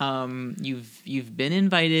 You've been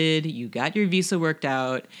invited, you got your visa worked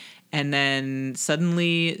out, and then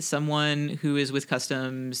suddenly someone who is with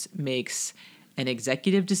customs makes an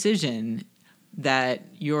executive decision that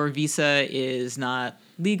your visa is not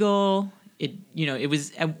legal. It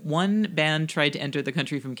was one band tried to enter the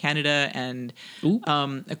country from Canada, and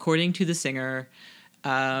according to the singer,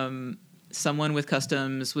 someone with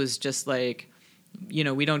customs was just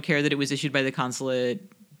we don't care that it was issued by the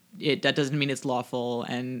consulate. That doesn't mean it's lawful,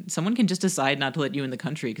 and someone can just decide not to let you in the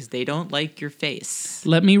country because they don't like your face.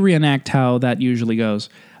 Let me reenact how that usually goes.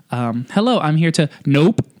 Hello, I'm here to...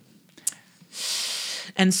 Nope.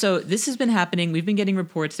 And so this has been happening. We've been getting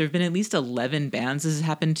reports. There have been at least 11 bands this has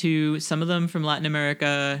happened to, some of them from Latin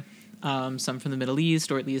America, some from the Middle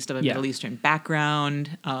East, or at least of a Middle Eastern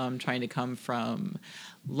background, trying to come from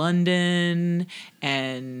London.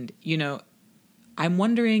 And, I'm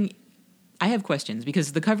wondering, I have questions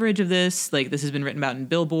because the coverage of this, this has been written about in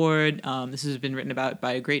Billboard. This has been written about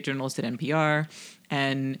by a great journalist at NPR.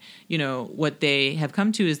 And, what they have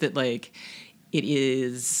come to is that, it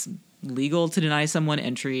is legal to deny someone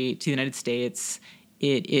entry to the United States.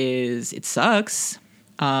 It sucks.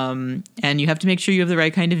 And you have to make sure you have the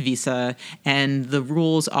right kind of visa. And the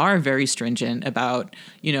rules are very stringent about,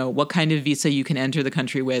 what kind of visa you can enter the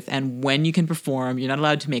country with and when you can perform. You're not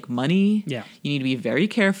allowed to make money. Yeah. You need to be very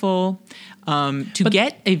careful. To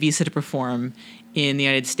get a visa to perform in the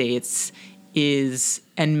United States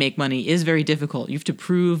and make money is very difficult. You have to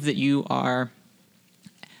prove that you are...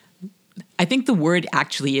 I think the word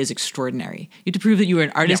actually is extraordinary. You have to prove that you are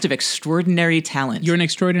an artist of extraordinary talent. You're an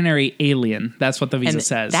extraordinary alien. That's what the visa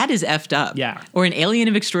says. That is effed up. Yeah. Or an alien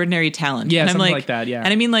of extraordinary talent. Yeah, and something like that, yeah. And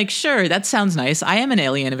I mean, sure, that sounds nice. I am an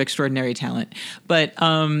alien of extraordinary talent. But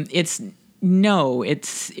it's because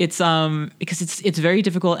it's very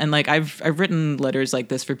difficult. And I've written letters like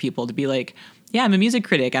this for people to be like, yeah, I'm a music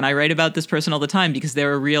critic and I write about this person all the time because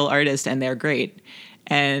they're a real artist and they're great.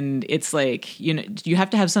 And it's you have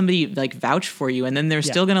to have somebody vouch for you, and then they're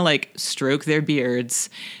still gonna stroke their beards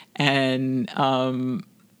and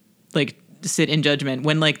sit in judgment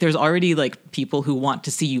when there's already people who want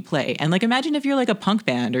to see you play. And imagine if you're a punk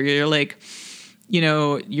band or you're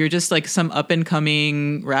you're just some up and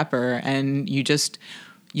coming rapper and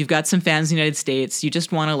you've got some fans in the United States. You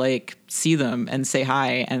just want to see them and say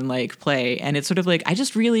hi and play. And it's sort of I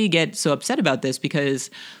just really get so upset about this because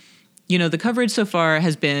the coverage so far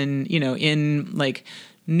has been, in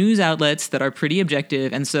news outlets that are pretty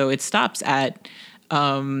objective. And so it stops at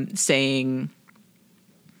saying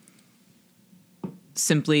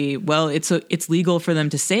simply, well, it's legal for them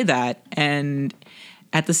to say that. And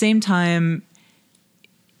at the same time,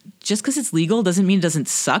 just because it's legal doesn't mean it doesn't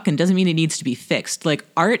suck and doesn't mean it needs to be fixed.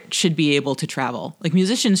 Art should be able to travel.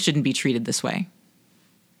 Musicians shouldn't be treated this way.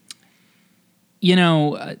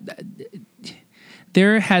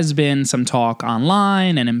 There has been some talk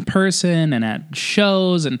online and in person and at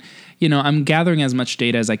shows, and I'm gathering as much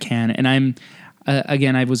data as I can. And I'm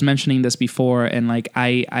again, I was mentioning this before, and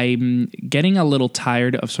I'm getting a little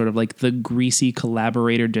tired of sort of the greasy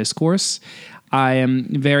collaborator discourse. I am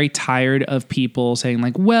very tired of people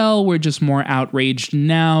saying well, we're just more outraged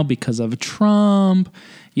now because of Trump.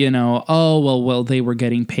 Well, they were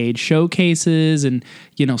getting paid showcases and,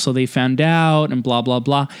 so they found out and blah, blah,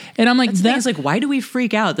 blah. And I'm that's why do we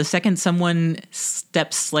freak out the second someone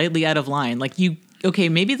steps slightly out of line? Okay,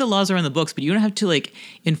 maybe the laws are in the books, but you don't have to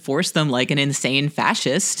enforce them like an insane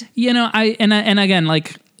fascist. And again,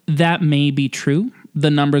 that may be true. The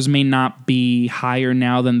numbers may not be higher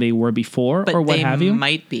now than they were before, but or what have you.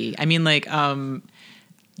 Might be. I mean,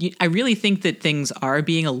 I really think that things are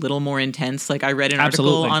being a little more intense. I read an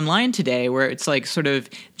article online today where it's sort of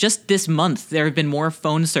just this month, there have been more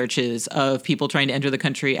phone searches of people trying to enter the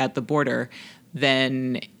country at the border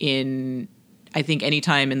than in, I think, any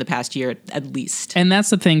time in the past year, at least. And that's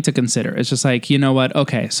the thing to consider. It's just you know what?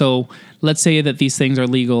 Okay, so let's say that these things are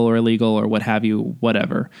legal or illegal or what have you,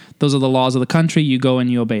 whatever. Those are the laws of the country. You go and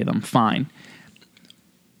you obey them. Fine.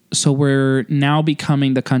 So we're now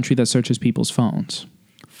becoming the country that searches people's phones.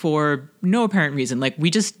 For no apparent reason.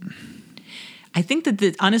 I think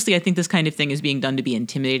that honestly, I think this kind of thing is being done to be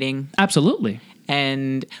intimidating. Absolutely.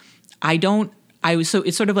 And so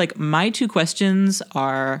it's sort of my two questions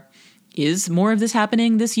are, is more of this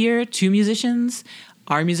happening this year to musicians?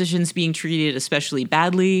 Are musicians being treated especially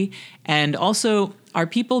badly? And also, are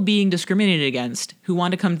people being discriminated against who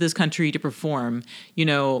want to come to this country to perform,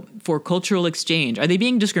 for cultural exchange? Are they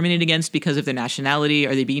being discriminated against because of their nationality?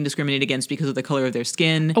 Are they being discriminated against because of the color of their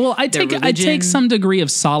skin? Well, I take some degree of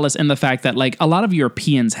solace in the fact that a lot of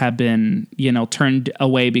Europeans have been, turned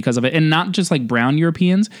away because of it. And not just brown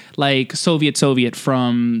Europeans, Soviet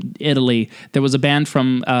from Italy. There was a band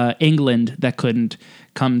from England that couldn't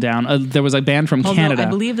come down. There was a band from Canada. I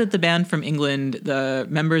believe that the band from England, the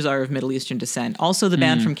members are of Middle Eastern descent. Also, the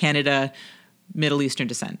band from Canada, Middle Eastern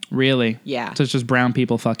descent. Really? Yeah. So it's just brown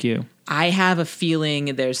people, fuck you. I have a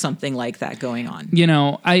feeling there's something like that going on.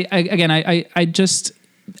 I just...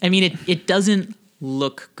 I mean, it doesn't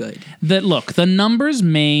look good. The numbers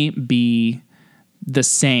may be the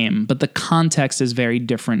same, but the context is very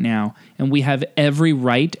different now. And we have every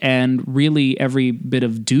right and really every bit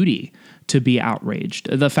of duty to be outraged.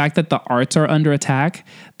 The fact that the arts are under attack,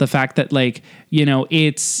 the fact that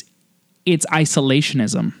it's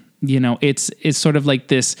isolationism. It's sort of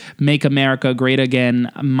this make America great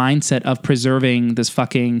again mindset of preserving this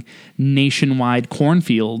fucking nationwide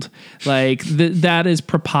cornfield. That is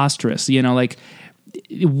preposterous.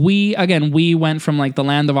 We went from the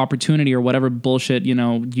land of opportunity or whatever bullshit,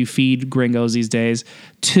 you feed gringos these days,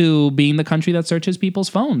 to being the country that searches people's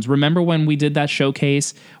phones. Remember when we did that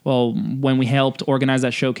showcase? Well, when we helped organize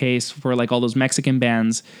that showcase for all those Mexican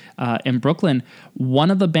bands in Brooklyn, one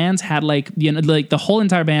of the bands had the whole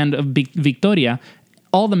entire band of Victoria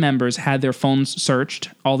all the members had their phones searched,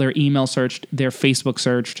 all their email searched, their Facebook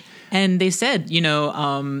searched. And they said,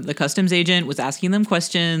 the customs agent was asking them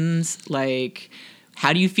questions like,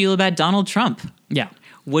 how do you feel about Donald Trump? Yeah.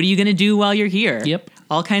 What are you going to do while you're here? Yep.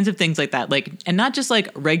 All kinds of things like that. Like, and not just like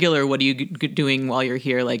regular, what are you doing while you're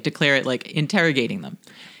here? Like declare it, like interrogating them.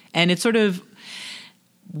 And it's sort of,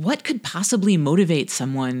 what could possibly motivate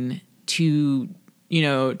someone to,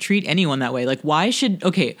 treat anyone that way? Like, why should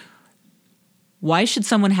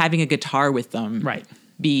someone having a guitar with them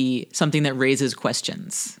be something that raises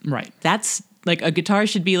questions? Right. That's like, a guitar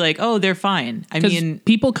should be like, oh, they're fine. I mean,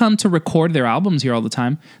 people come to record their albums here all the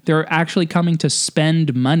time. They're actually coming to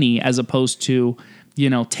spend money as opposed to,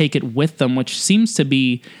 take it with them, which seems to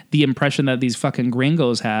be the impression that these fucking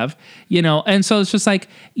gringos have, and so it's just like,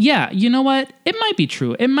 yeah, you know what? It might be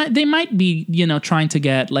true. They might be, trying to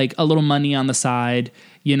get like a little money on the side,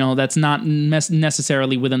 that's not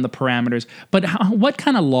necessarily within the parameters. But what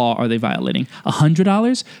kind of law are they violating?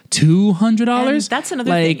 $100? $200? And that's another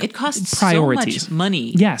thing. It costs priorities. so much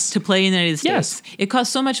money Yes. to play in the United States. Yes. It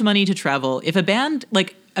costs so much money to travel. If a band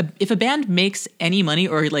if a band makes any money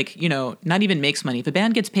or not even makes money, if a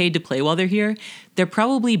band gets paid to play while they're here, they're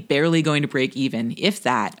probably barely going to break even, if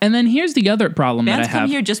that. And then here's the other problem Bands that I have. come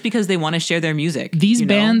here just because they want to share their music. These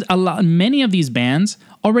bands, many of these bands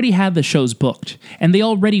already had the shows booked, and they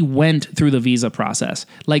already went through the visa process.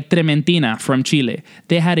 Like Trementina from Chile,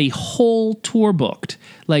 they had a whole tour booked,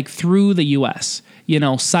 like through the U.S.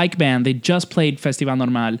 Psych Band, they just played Festival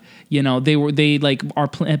Normal. They are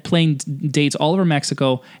playing dates all over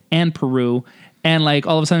Mexico and Peru. And like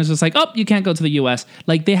all of a sudden it's just like, oh, you can't go to the US.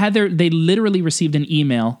 Like they literally received an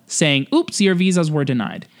email saying, oops, your visas were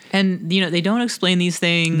denied. And they don't explain these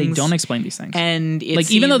things. They don't explain these things. And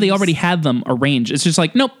even though they already had them arranged, it's just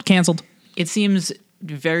like, nope, canceled. It seems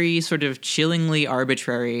very sort of chillingly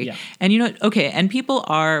arbitrary. Yeah. And and people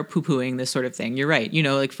are poo-pooing this sort of thing. You're right.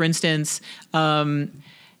 Like for instance,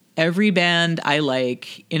 every band I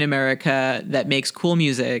like in America that makes cool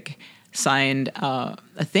music signed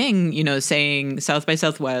a thing, saying South by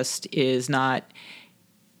Southwest is not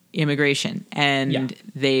immigration. And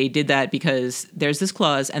they did that because there's this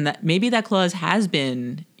clause, and that maybe that clause has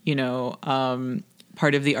been,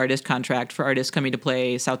 part of the artist contract for artists coming to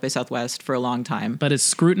play South by Southwest for a long time. But it's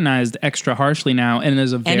scrutinized extra harshly now, and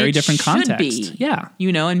there's a very different context. Be, yeah.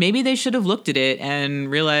 And maybe they should have looked at it and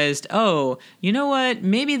realized, oh, you know what?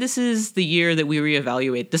 Maybe this is the year that we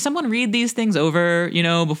reevaluate. Does someone read these things over,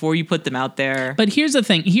 before you put them out there? But here's the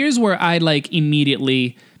thing. Here's where I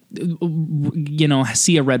immediately,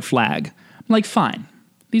 see a red flag. I'm like, fine.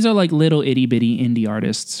 These are like little itty bitty indie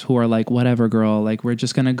artists who are like, whatever, girl, like we're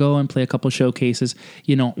just going to go and play a couple showcases.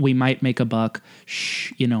 We might make a buck,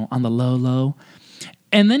 on the low.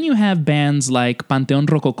 And then you have bands like Panteón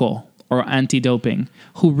Rococó or Anti-Doping,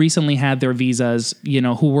 who recently had their visas,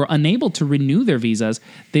 who were unable to renew their visas.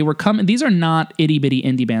 They were coming. These are not itty bitty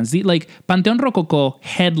indie bands. Panteón Rococó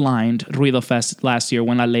headlined Ruido Fest last year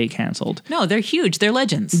when La Ley canceled. No, they're huge. They're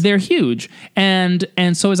legends. They're huge. And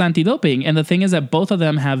so is Anti-Doping. And the thing is that both of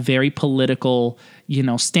them have very political,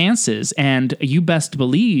 stances. And you best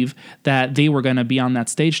believe that they were going to be on that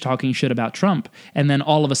stage talking shit about Trump. And then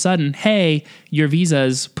all of a sudden, hey, your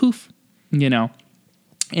visas, poof,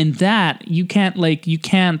 And that you can't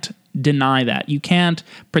deny that. You can't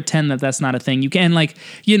pretend that that's not a thing. You can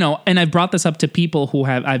and I've brought this up to people who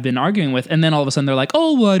I've been arguing with, and then all of a sudden they're like,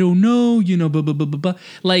 oh, well, I don't know, blah, blah, blah, blah, blah.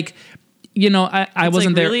 I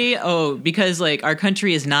wasn't there. Really? Oh, because our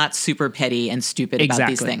country is not super petty and stupid about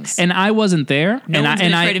these things. And I wasn't there. No one's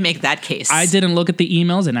been afraid to make that case. I didn't look at the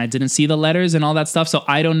emails and I didn't see the letters and all that stuff, so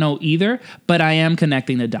I don't know either, but I am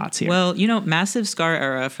connecting the dots here. Well, Massive Scar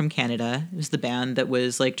Era from Canada is the band that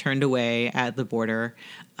was turned away at the border.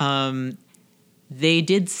 They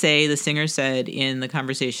did say, the singer said in the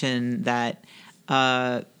conversation that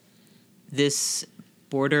this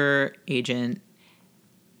border agent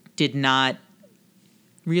did not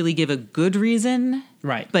really give a good reason,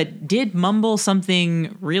 right? But did mumble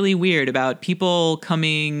something really weird about people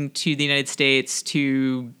coming to the United States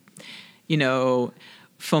to,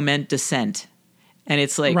 foment dissent. And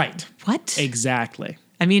it's like, right. What? Exactly.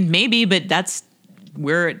 I mean, maybe, but it's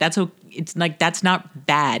not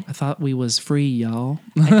bad. I thought we was free, y'all.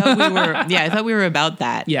 I thought we were about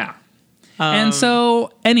that. Yeah. And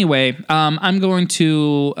so, anyway, I'm going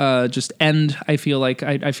to just end. I feel like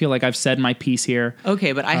I've said my piece here.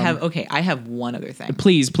 Okay, but I have one other thing.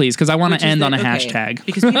 Please, because I want to end on a hashtag.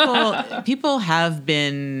 Because people have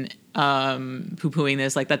been poo-pooing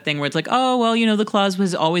this, like that thing where it's like, oh, well, the clause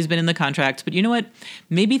has always been in the contract, but you know what?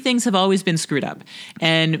 Maybe things have always been screwed up.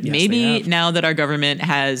 And maybe now that our government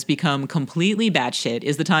has become completely batshit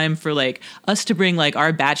is the time for like us to bring like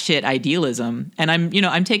our batshit idealism. And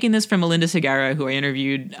I'm taking this from Melinda Segarra, who I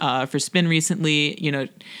interviewed for Spin recently,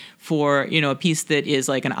 for, a piece that is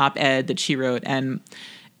like an op-ed that she wrote. And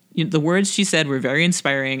the words she said were very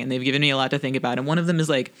inspiring, and they've given me a lot to think about. And one of them is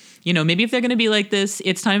like, maybe if they're going to be like this,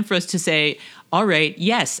 it's time for us to say, all right,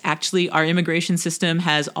 yes, actually, our immigration system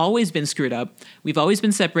has always been screwed up. We've always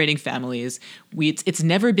been separating families. It's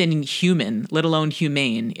never been human, let alone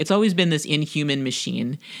humane. It's always been this inhuman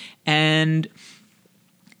machine. And,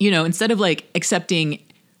 instead of like accepting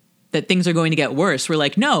that things are going to get worse, we're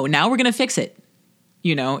like, no, now we're going to fix it.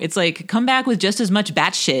 It's like, come back with just as much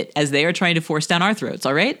batshit as they are trying to force down our throats,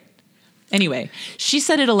 all right? Anyway, she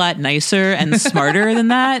said it a lot nicer and smarter than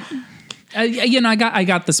that. I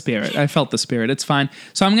got the spirit. I felt the spirit. It's fine.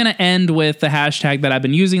 So I'm going to end with the hashtag that I've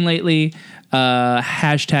been using lately.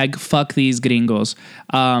 Hashtag fuck these gringos.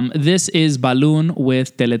 This is Balloon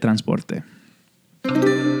with Teletransporte.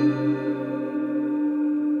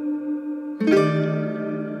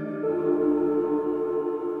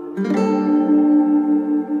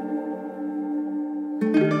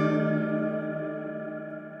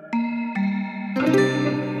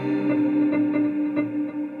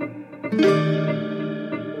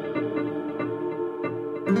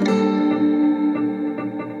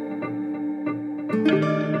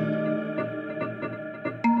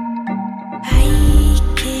 Hay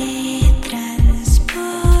que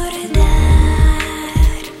transportar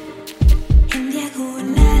en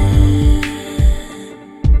diagonal.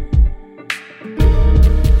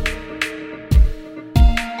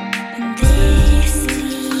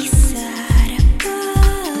 Deslizar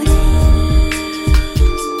por el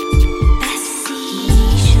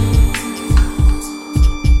pasillo.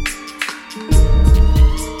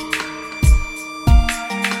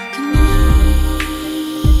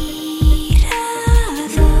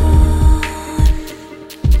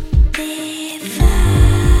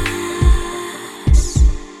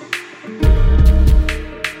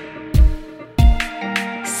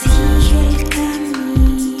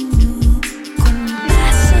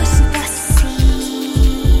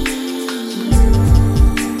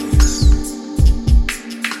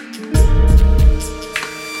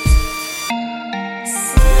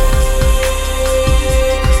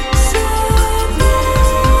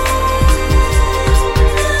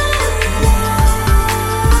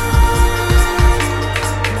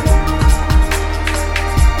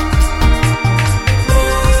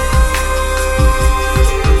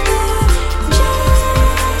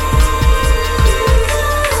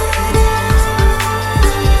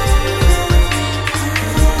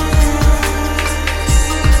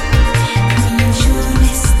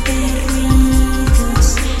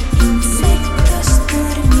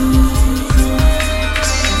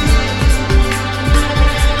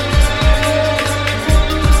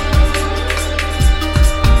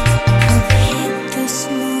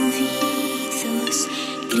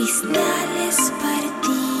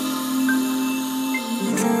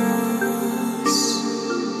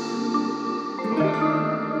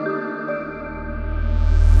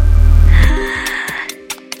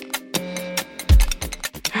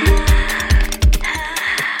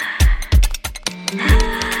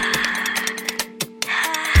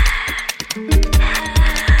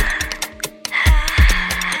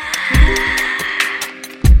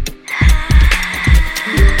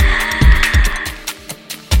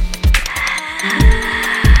 Ah.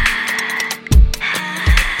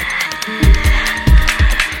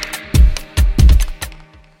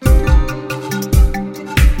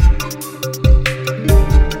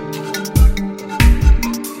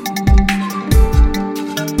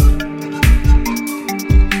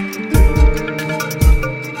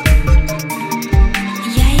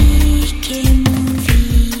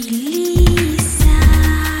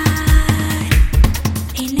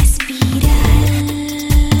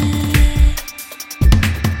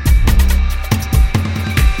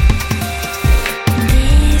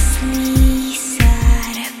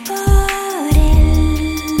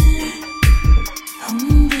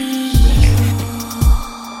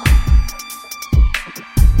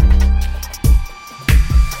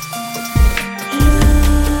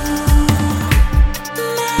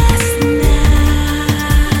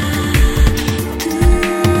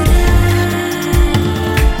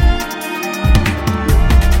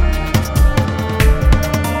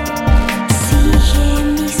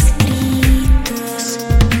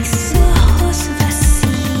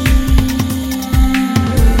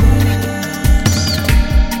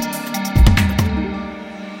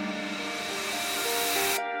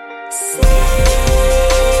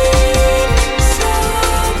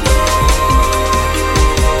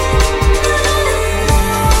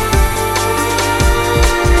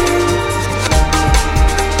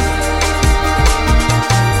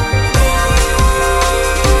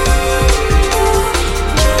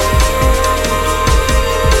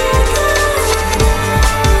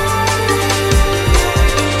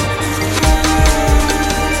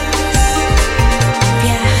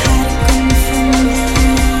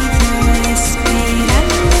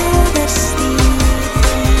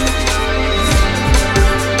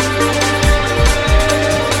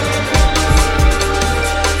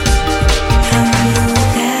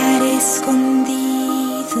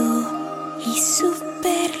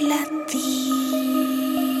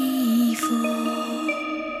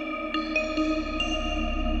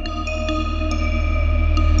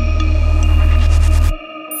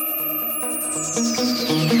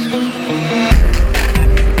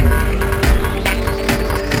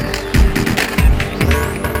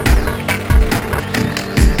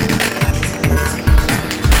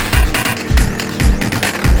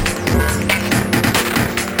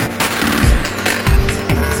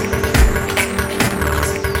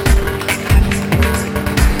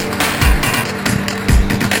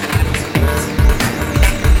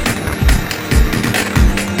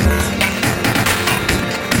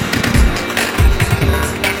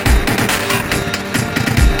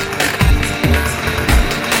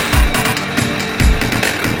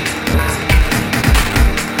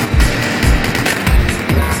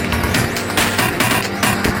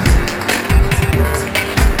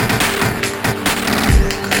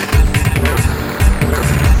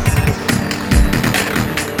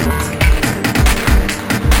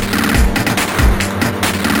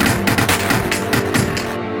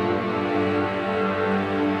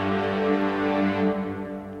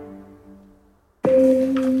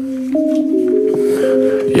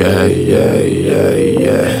 Yeah, yeah, yeah,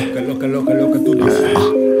 yeah. Que lo que tú dices.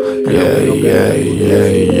 Yeah, yeah, yeah,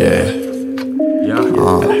 yeah.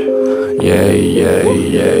 Yeah, yeah,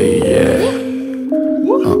 yeah, yeah.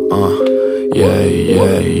 Yeah,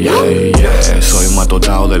 yeah, yeah, yeah. Soy más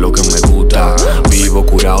dotado de lo que me gusta. Vivo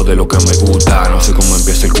curado de lo que me gusta. No sé cómo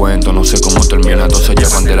empieza el cuento, no sé cómo termina. Entonces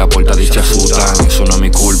llevan de la puerta y se asustan. Eso no es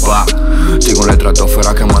mi culpa. Sigo en la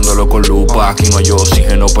estratosfera quemándolo con lupa. Aquí no hay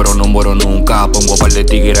oxígeno pero no muero nunca. Pongo par de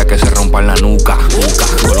tigres que se rompan la nuca.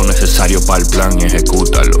 Todo lo necesario para el plan y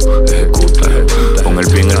ejecútalo. Pon el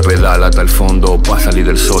pie en el pedal hasta el fondo pa' salir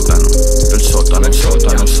del sótano.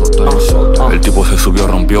 El tipo se subió,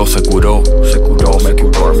 rompió, se curó.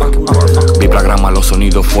 Biplagrama, los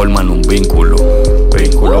sonidos forman un vínculo.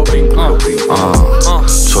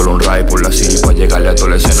 Solo un ride por la city pa' llegarle a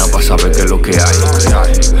toda la escena pa' saber qué es lo que hay.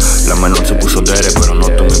 La menor se puso dere, pero no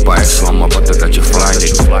tomé pa' eso. Vamos a pa' te catch a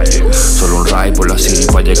fly. Solo un ride por la city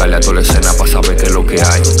pa' llegarle a toda la escena pa' saber qué es lo que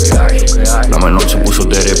hay. La menor se puso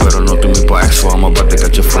dere, pero no tomé pa' eso. Vamos a pa' te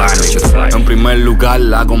catch a fly. En primer lugar,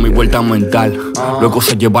 hago mi vuelta mental. Luego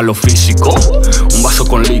se lleva lo físico. Un vaso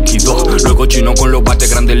con líquido. Luego chino con los bates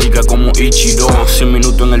grandes ligas como Ichiro. 100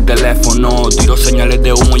 minutos en el teléfono. Tiro señales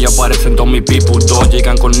de humo y aparecen todos mis people. Todos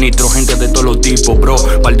llegan con nitro, gente de todos los tipos, bro.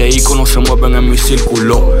 Par de iconos se mueven en mi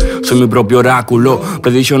círculo. Soy mi propio oráculo.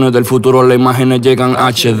 Predicciones del futuro, las imágenes llegan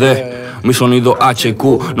HD. Mi sonido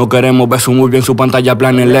HQ. No queremos ver su movie en su pantalla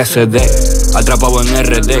plana en LCD. Atrapado en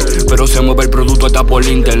RD, pero se mueve el producto hasta por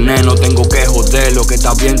internet. No tengo que joder, lo que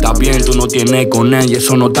está bien, tú no tienes con él y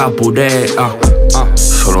eso no está puré.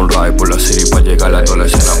 Solo un ride por la city pa' llegar a toda la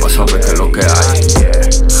escena pa' saber qué es lo que hay.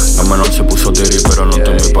 La menor se puso tiri, pero no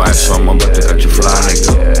tomé pa' eso, vamos a verte catch a fly.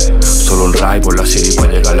 Solo un ride por la city pa'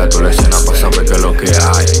 llegar a toda la escena pa' saber qué es lo que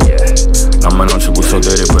hay. La menor se puso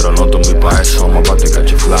tiri, pero no tomé pa' eso, vamos a verte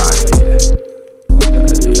catch a fly.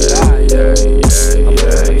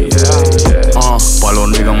 Pa' los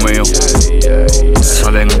niggas míos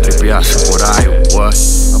salen un tripiazo por ahí, what?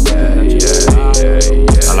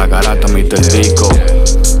 A la garata Mr. Disco.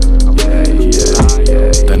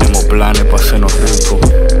 Tenemos planes pa' hacernos ricos.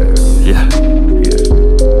 Yeah.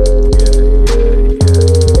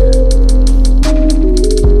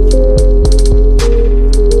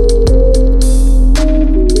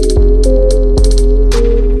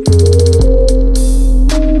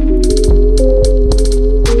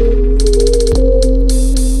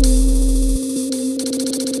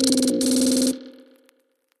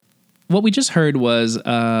 What we just heard was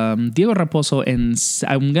Diego Raposo, and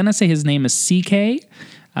I'm going to say his name is CK.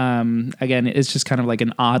 Again, it's just kind of like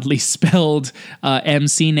an oddly spelled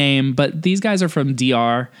MC name, but these guys are from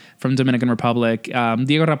DR, from Dominican Republic.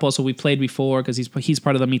 Diego Raposo, we played before because he's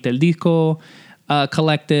part of the Mitel Disco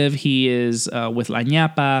collective. He is with La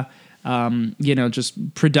Ñapa.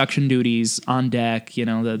 just production duties on deck.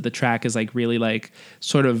 The track is like really like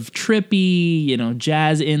sort of trippy,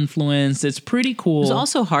 jazz influenced. It's pretty cool. It's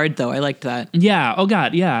also hard though. I liked that. Yeah. Oh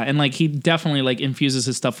God. Yeah. And like he definitely like infuses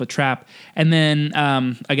his stuff with trap. And then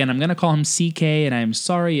again, I'm gonna call him CK, and I'm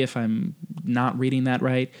sorry if I'm not reading that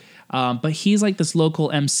right. But he's like this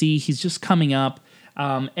local MC. He's just coming up.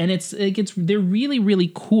 And they're really,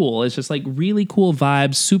 really cool. It's just like really cool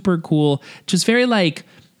vibes, super cool, just very like,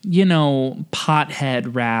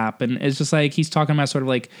 pothead rap. And it's just like, he's talking about sort of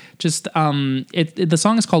like just, the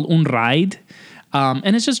song is called Un Ride.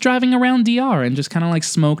 And it's just driving around DR and just kind of like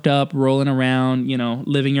smoked up, rolling around,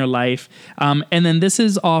 living your life. And then this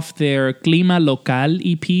is off their Clima Local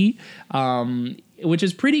EP, which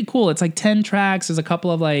is pretty cool. It's like 10 tracks. There's a couple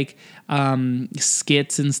of like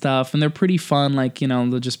skits and stuff, and they're pretty fun. Like,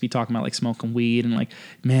 they'll just be talking about like smoking weed and like,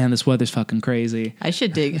 man, this weather's fucking crazy. I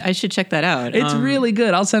should check that out. It's really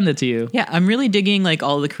good. I'll send it to you. Yeah, I'm really digging like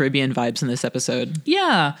all the Caribbean vibes in this episode.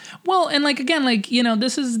 Yeah. Well, and like again, like,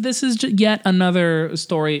 this is yet another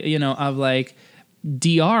story, of like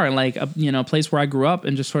DR, like a place where I grew up,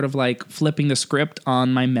 and just sort of like flipping the script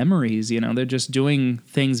on my memories. They're just doing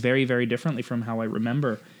things very, very differently from how I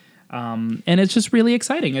remember. And it's just really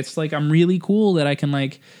exciting. It's like, I'm really cool that I can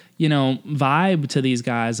like, vibe to these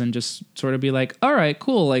guys and just sort of be like, all right,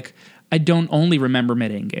 cool. Like, I don't only remember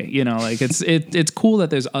merengue, like it's cool that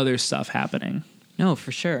there's other stuff happening. No,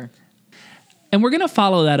 for sure. And we're going to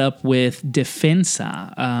follow that up with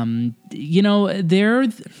Defensa.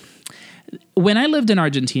 When I lived in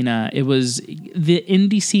Argentina, the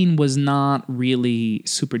indie scene was not really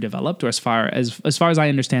super developed, or as far as I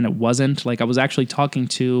understand, it wasn't. Like, I was actually talking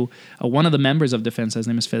to one of the members of Defensa. His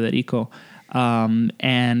name is Federico, and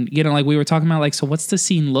like we were talking about like, so what's the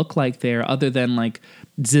scene look like there other than like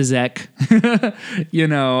Zizek,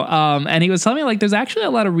 and he was telling me like there's actually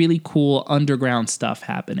a lot of really cool underground stuff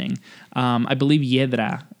happening. I believe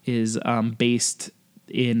Yedra is based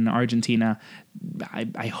in Argentina.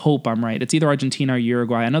 I hope I'm right. It's either Argentina or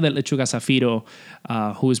Uruguay. I know that Lechuga Zafiro,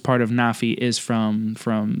 who is part of Nafi, is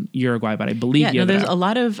from Uruguay, but I believe there's a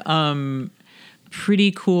lot of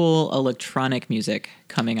pretty cool electronic music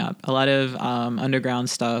coming up. A lot of underground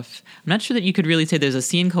stuff. I'm not sure that you could really say there's a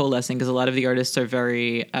scene coalescing, because a lot of the artists are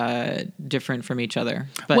very different from each other.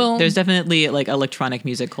 But there's definitely like electronic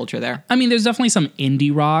music culture there. I mean, there's definitely some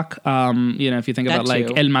indie rock. If you think about like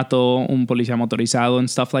El Mató un Policía Motorizado and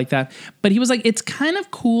stuff like that. But he was like, it's kind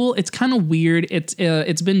of cool. It's kind of weird.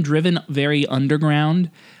 It's been driven very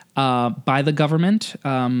underground by the government.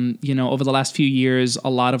 Over the last few years, a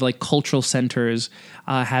lot of like cultural centers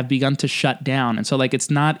have begun to shut down. And so like, it's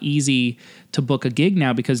not easy to book a gig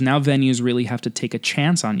now, because now venues really have to take a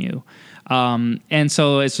chance on you. And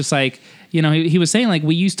so it's just like, he was saying like,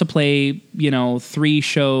 we used to play, 3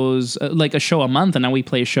 shows, like a show a month, and now we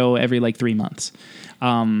play a show every like 3 months.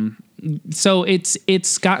 So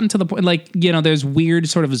it's gotten to the point, like, there's weird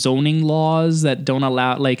sort of zoning laws that don't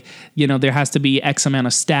allow, like, there has to be X amount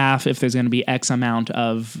of staff if there's going to be X amount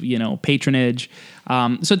of, patronage.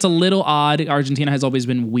 So it's a little odd. Argentina has always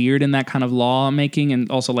been weird in that kind of law making. And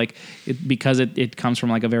also like because it comes from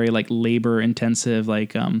like a very like labor intensive,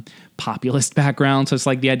 like populist background. So it's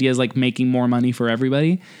like the idea is like making more money for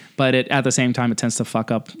everybody, but at the same time, it tends to fuck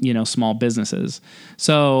up, small businesses.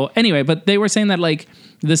 So anyway, but they were saying that like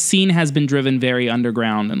the scene has been driven very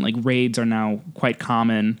underground, and like raids are now quite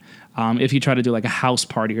common. If you try to do like a house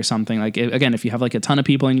party or something, like if you have like a ton of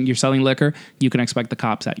people and you're selling liquor, you can expect the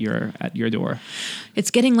cops at your door. It's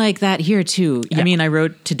getting like that here too. Yeah. I mean, I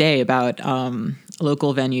wrote today about a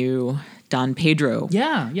local venue, Don Pedro.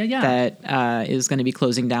 Yeah. That is going to be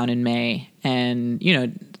closing down in May. And,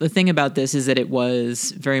 the thing about this is that it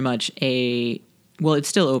was very much it's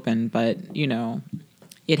still open, but,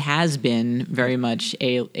 it has been very much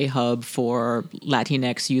a hub for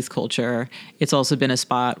Latinx youth culture. It's also been a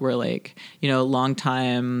spot where like,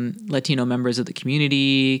 longtime Latino members of the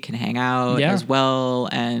community can hang out as well.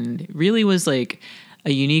 And really was like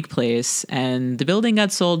a unique place. And the building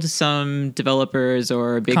got sold to some developers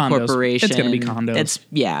or a big corporation. It's going to be condos.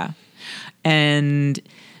 And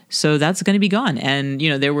so that's going to be gone. And,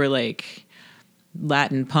 there were like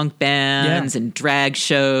Latin punk bands and drag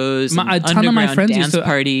shows, a ton of my friends dance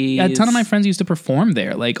parties. A ton of my friends used to perform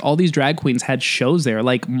there. Like all these drag queens had shows there,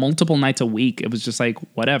 like multiple nights a week. It was just like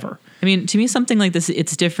whatever. I mean, to me, something like this,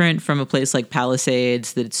 it's different from a place like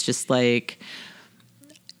Palisades. That it's just like,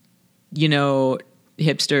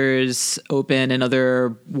 hipsters open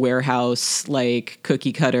another warehouse like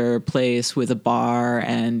cookie cutter place with a bar,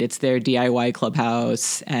 and it's their DIY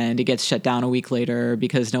clubhouse, and it gets shut down a week later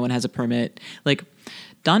because no one has a permit. Like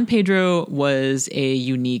Don Pedro was a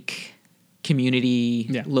unique community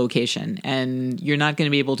Yeah. location, and you're not going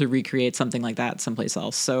to be able to recreate something like that someplace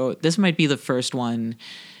else. So this might be the first one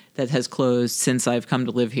that has closed since I've come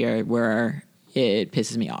to live here where it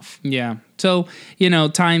pisses me off. Yeah. So,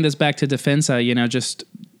 tying this back to Defensa, just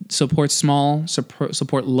support small,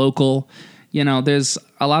 support local. There's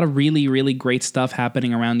a lot of really, really great stuff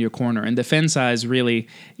happening around your corner. And Defensa is really,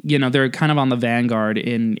 they're kind of on the vanguard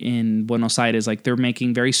in Buenos Aires. Like, they're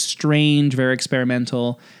making very strange, very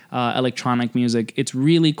experimental electronic music. It's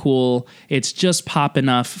really cool. It's just pop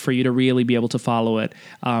enough for you to really be able to follow it.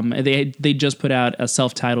 They just put out a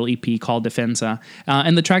self-titled EP called Defensa.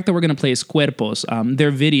 And the track that we're going to play is Cuerpos.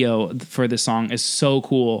 Their video for this song is so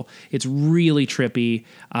cool. It's really trippy.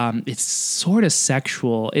 It's sort of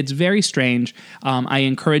sexual. It's very strange.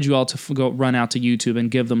 I encourage you all to go run out to YouTube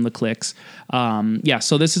and give them the clicks.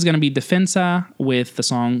 So this is going to be Defensa with the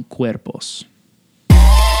song Cuerpos.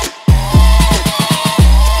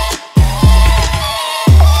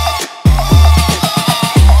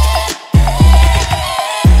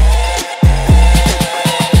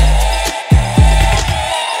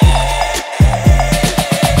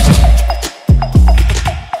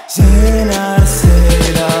 Llenarse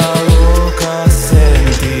la boca,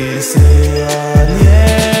 sentirse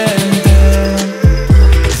valiente.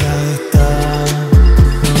 Ya está,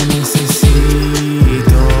 no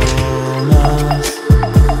necesito más.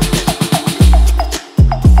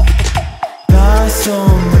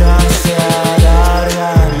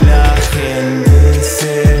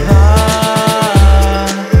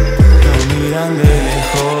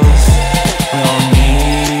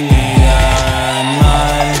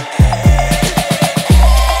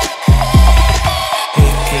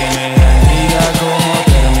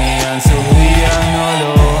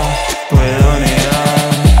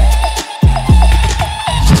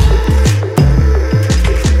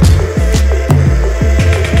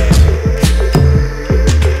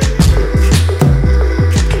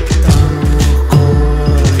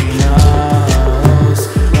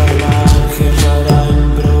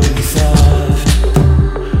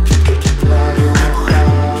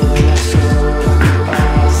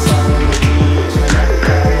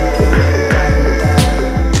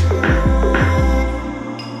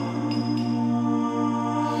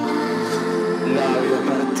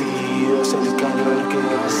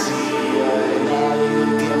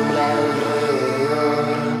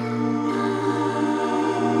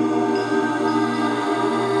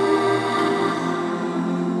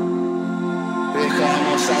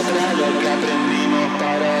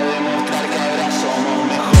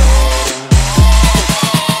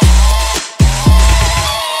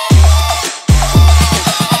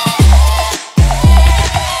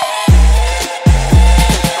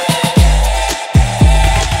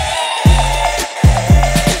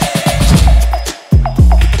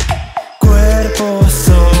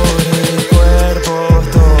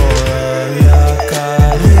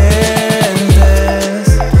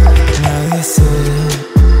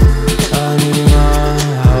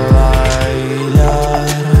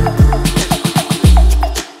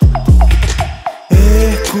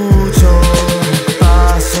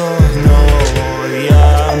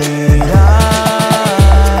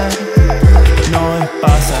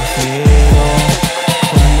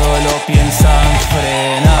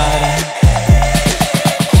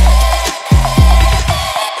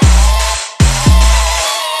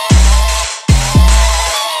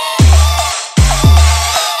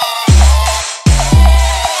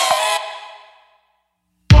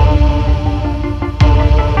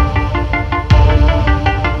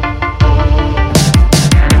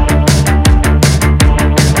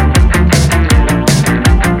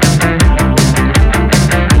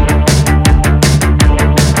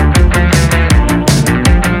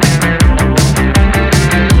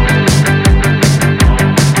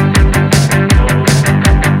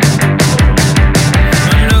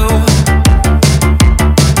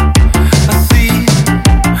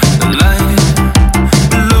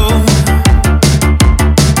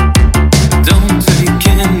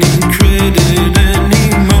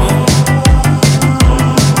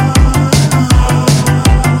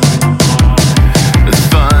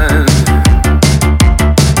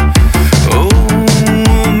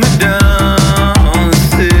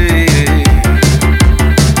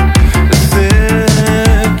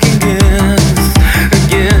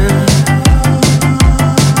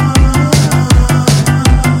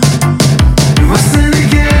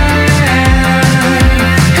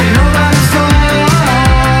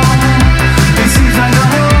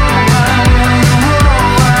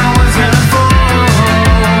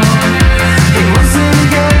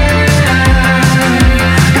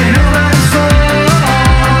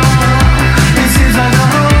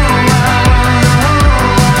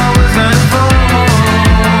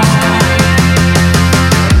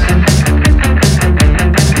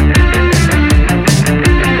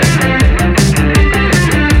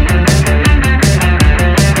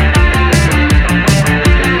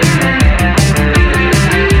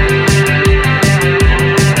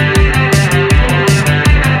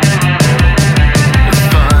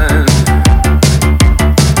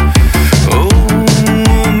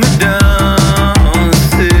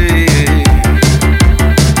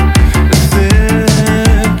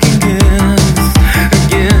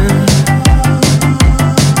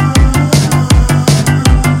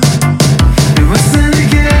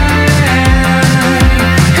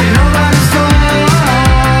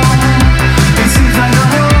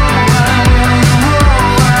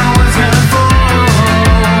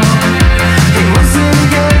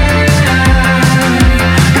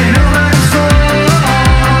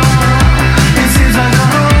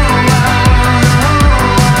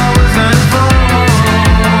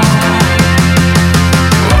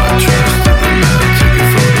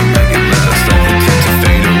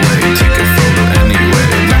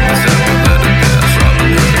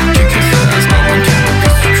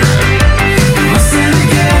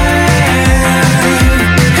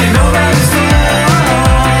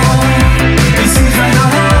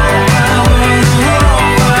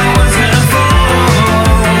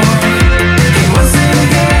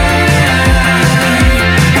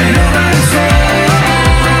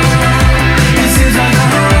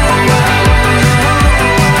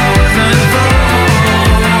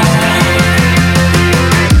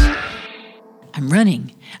 I'm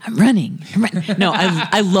running. No,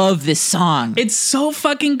 I love this song. It's so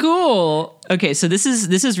fucking cool. Okay, so this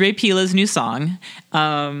is Ray Pila's new song.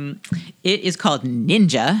 It is called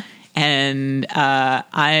Ninja. And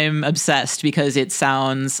I'm obsessed because it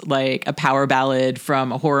sounds like a power ballad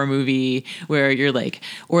from a horror movie where you're like,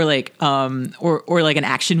 or like an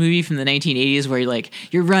action movie from the 1980s where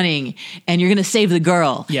you're running and you're gonna save the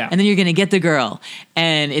girl, Yeah. and then you're gonna get the girl,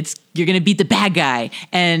 and you're gonna beat the bad guy,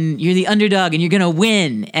 and you're the underdog, and you're gonna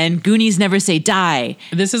win. And Goonies never say die.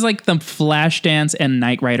 This is like the Flashdance and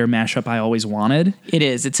Knight Rider mashup I always wanted. It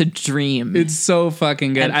is. It's a dream. It's so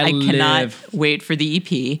fucking good. And I cannot live, wait for the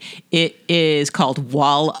EP. It is called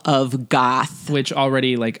Wall of Goth. which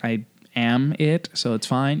already like I am it, so it's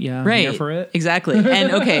fine. Yeah, I'm here for it. Exactly.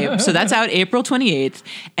 And okay, so that's out April 28th,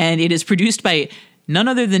 and it is produced by none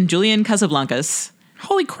other than Julian Casablancas.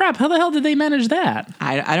 Holy crap! How the hell did they manage that?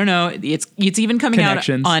 I don't know. It's even coming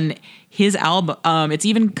Connections. out on his album. It's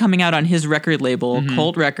even coming out on his record label,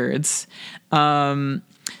 Cold Records.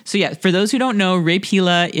 So yeah, for those who don't know, Ray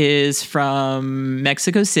Pila is from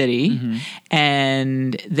Mexico City,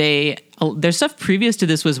 and their stuff previous to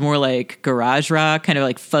this was more like garage rock, kind of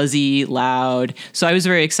like fuzzy, loud. So I was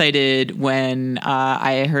very excited when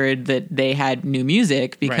I heard that they had new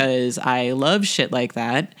music because I love shit like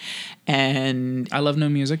that. And I love new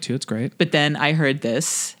music too. It's great. but then I heard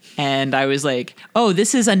this and I was like, oh,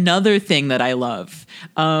 this is another thing that I love.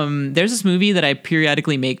 There's this movie that I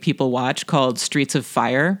periodically make people watch called Streets of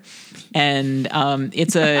Fire. And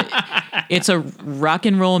it's a rock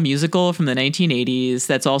and roll musical from the 1980s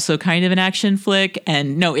that's also kind of an action flick.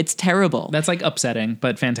 And no, it's terrible. That's like upsetting,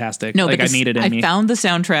 but fantastic. No, like but I need it in I me. found the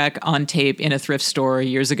soundtrack on tape in a thrift store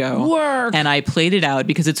years ago. Work. And I played it out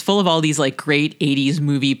because it's full of all these like great 80s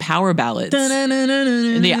movie power ballads.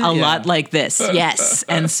 And a lot like this. Yes.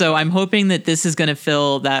 And so I'm hoping that this is going to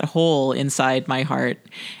fill that hole inside my heart.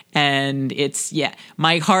 And it's,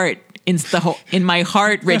 my heart. In my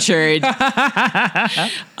heart, Richard.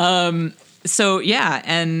 So yeah,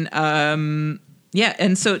 and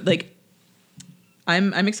so like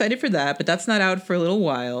I'm excited for that, but that's not out for a little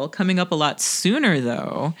while. Coming up a lot sooner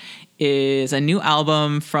though is a new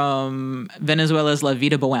album from Venezuela's La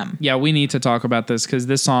Vida Boheme. Yeah, we need to talk about this because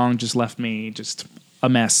this song just left me just a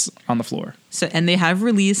mess on the floor. So and they have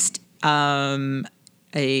released a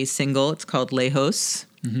single. It's called Lejos.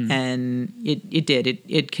 And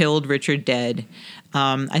it killed Richard dead.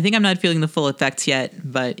 I think I'm not feeling the full effects yet,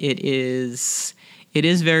 but it is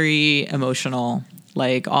very emotional,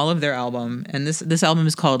 like all of their album. And this album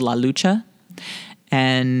is called La Lucha,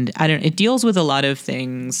 and it deals with a lot of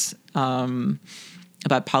things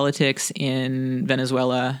about politics in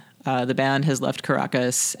Venezuela. The band has left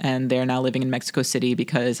Caracas, and they're now living in Mexico City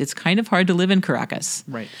because it's kind of hard to live in Caracas.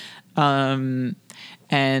 Right.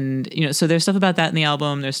 And, so there's stuff about that in the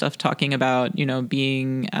album. There's stuff talking about,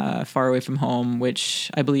 being far away from home,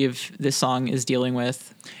 which I believe this song is dealing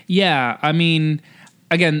with. Yeah, I mean,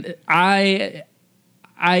 again, I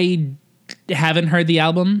haven't heard the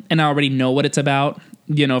album, and I already know what it's about,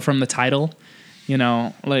 from the title.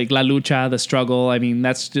 Like La Lucha, the struggle. I mean,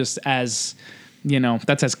 that's just as,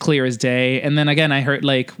 that's as clear as day. And then again, I heard,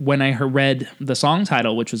 like, when I read the song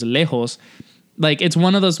title, which was Lejos, like, it's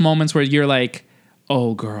one of those moments where you're like,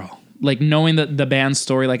 oh, girl. Like, knowing the band's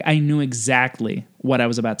story, like, I knew exactly what I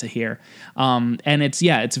was about to hear. And it's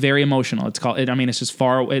very emotional. It's just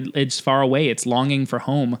it's far away. It's longing for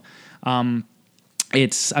home.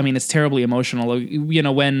 It's terribly emotional. When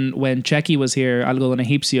Checky was here, Algodón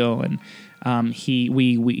Egipcio, and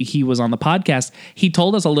he was on the podcast, he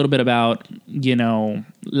told us a little bit about,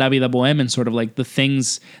 La Vida Boheme and sort of like the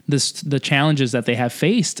things, the challenges that they have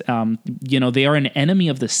faced. They are an enemy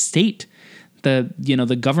of the state.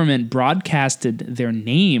 The government broadcasted their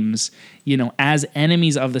names, as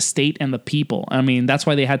enemies of the state and the people. I mean, that's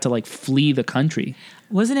why they had to like flee the country.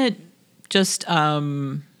 Wasn't it just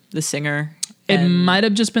the singer? It might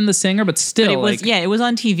have just been the singer, but still, but it was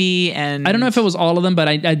on TV, and I don't know if it was all of them, but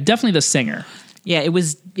I definitely the singer. Yeah, it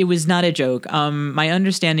was not a joke. My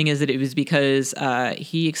understanding is that it was because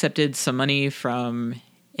he accepted some money from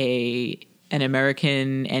an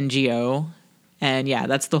American NGO, and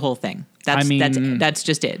that's the whole thing. That's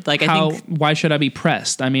just it. Like, why should I be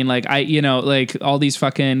pressed? I mean, like, like all these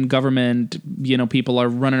fucking government, people are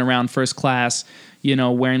running around first class,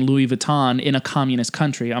 wearing Louis Vuitton in a communist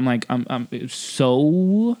country. I'm like, I'm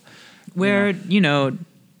so where,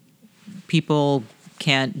 people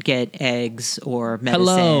can't get eggs or medicine.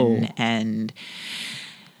 Hello. And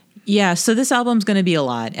yeah, so this album's going to be a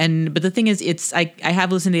lot. But the thing is, I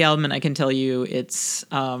have listened to the album, and I can tell you it's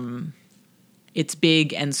it's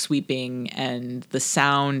big and sweeping, and the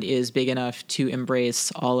sound is big enough to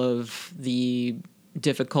embrace all of the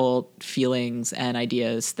difficult feelings and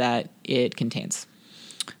ideas that it contains.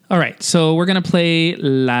 All right, so we're going to play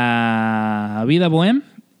La Vida Bohème,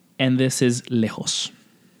 and this is Lejos.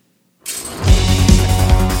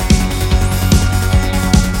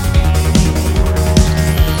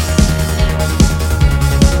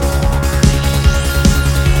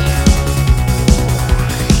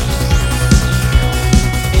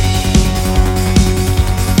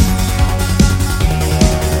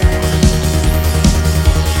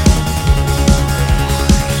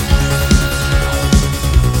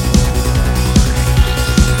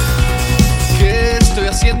 ¿Qué estoy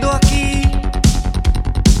haciendo aquí?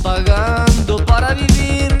 Pagando para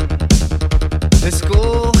vivir,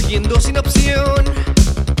 escogiendo sin opción,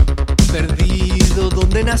 perdido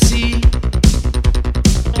donde nací,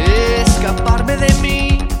 escaparme de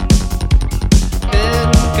mí,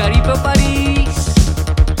 en Caribe o París,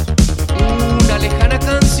 una lejana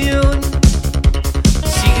canción,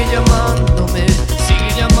 sigue llamándome,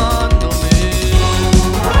 sigue llamándome.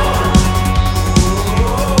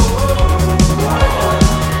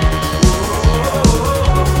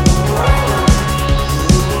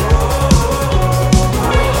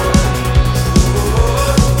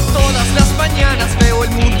 Todas las mañanas veo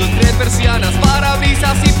el mundo entre persianas,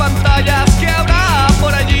 parabrisas y pantallas. ¿Qué habrá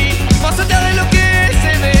por allí? Más allá de lo que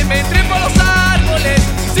se ve, me trepo a los árboles.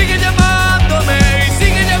 Sigue llamándome y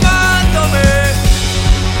sigue llamándome.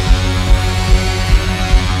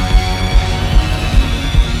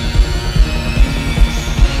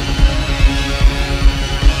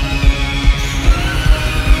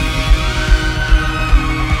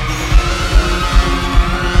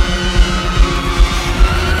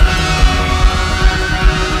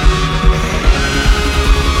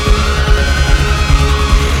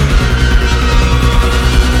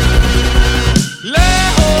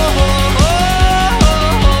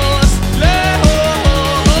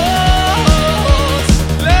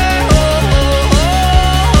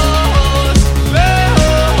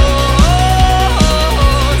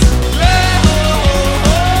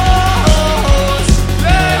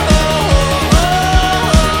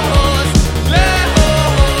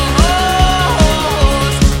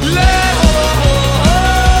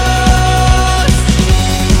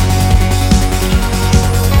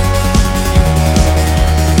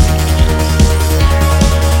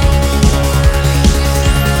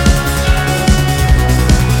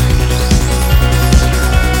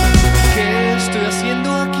 ¿Qué estoy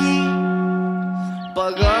haciendo aquí?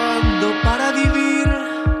 Pagando para vivir,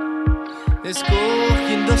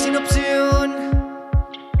 escogiendo sin opción,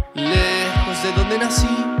 lejos de donde nací,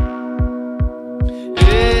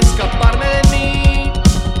 escaparme de mí,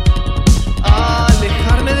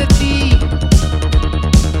 alejarme de ti,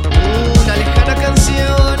 una lejana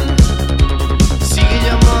canción, sigue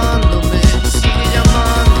llamándome, sigue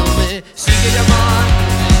llamándome, sigue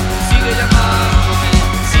llamándome, sigue llamándome,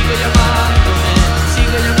 sigue llamándome,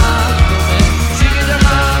 sigue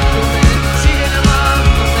llamándome, sigue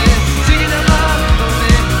llamándome, sigue llamándome,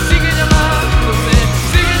 sigue llamándome,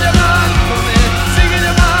 sigue llamándome, sigue llamándome, sigue llamándome, sigue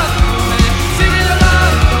llamándome,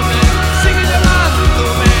 sigue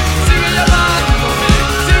llamándome, sigue llamándome,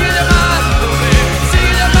 sigue llamándome,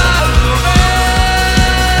 sigue llamándome.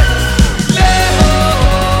 Lejos,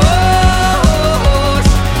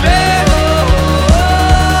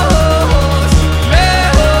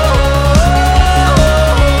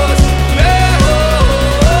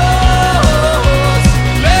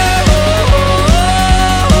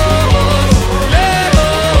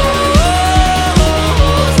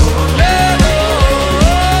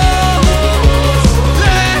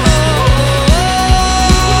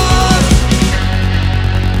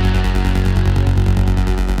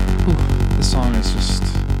 The song is just,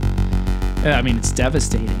 I mean, it's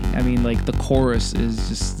devastating. I mean, like, the chorus is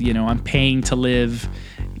just, you know, I'm paying to live,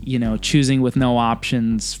 you know, choosing with no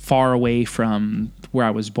options, far away from where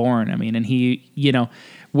I was born. I mean, and he, you know,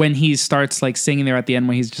 when he starts like singing there at the end,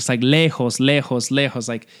 when he's just like, lejos, lejos, lejos,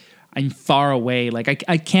 like, I'm far away. Like,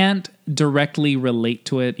 I can't directly relate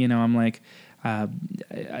to it. You know, I'm like, I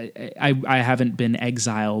haven't been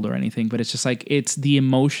exiled or anything, but it's just like, it's, the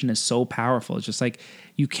emotion is so powerful. It's just like,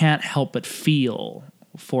 you can't help but feel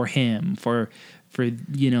for him, for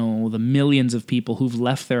you know, the millions of people who've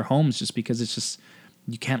left their homes just because it's just,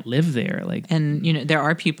 you can't live there. Like, And, you know, there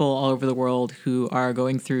are people all over the world who are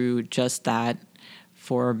going through just that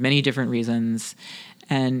for many different reasons.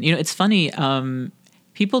 And, you know, it's funny.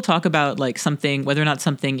 People talk about like something, whether or not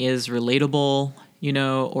something is relatable, you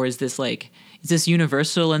know, or is this like is this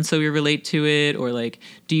universal and so you relate to it, or like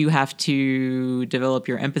do you have to develop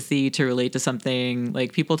your empathy to relate to something?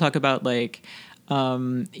 Like people talk about like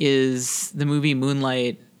is the movie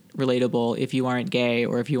Moonlight relatable if you aren't gay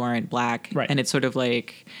or if you aren't black? Right. And it's sort of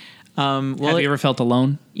like Have you ever felt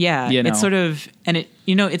alone? yeah, You know. it's sort of, and it,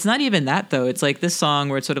 it's not even that though. It's like this song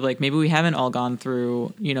where it's sort of like maybe we haven't all gone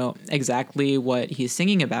through, exactly what he's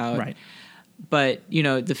singing about. Right. But,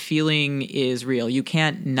 the feeling is real. You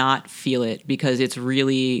can't not feel it because it's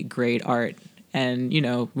really great art. And,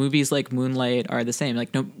 movies like Moonlight are the same.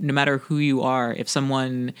 Like no matter who you are, if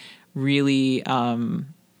someone really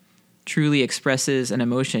truly expresses an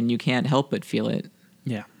emotion, you can't help but feel it.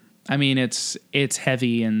 Yeah. I mean, it's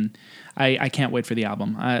heavy, and I can't wait for the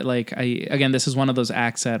album. Again, this is one of those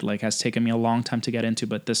acts that like has taken me a long time to get into,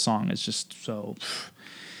 but this song is just so,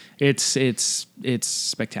 it's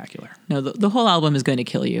spectacular. No, the whole album is going to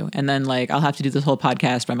kill you. And then like, I'll have to do this whole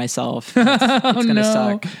podcast by myself. It's going to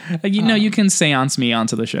suck. You can seance me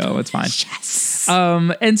onto the show. It's fine. Yes.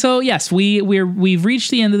 And so, yes, we've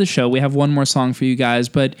reached the end of the show. We have one more song for you guys.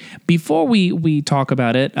 But before we talk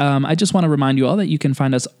about it, I just want to remind you all that you can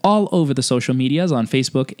find us all over the social medias on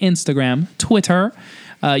Facebook, Instagram, Twitter.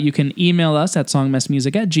 You can email us at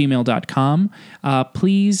songmessmusic@gmail.com.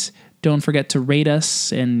 Please don't forget to rate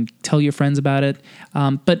us and tell your friends about it.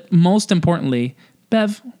 But most importantly,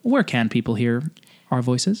 Bev, where can people hear our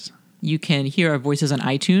voices? You can hear our voices on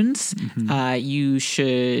iTunes. You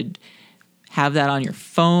should have that on your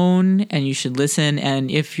phone and you should listen. And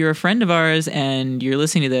if you're a friend of ours and you're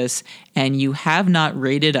listening to this and you have not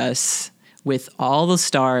rated us with all the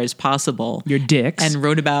stars possible, Your dicks. and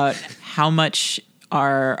wrote about how much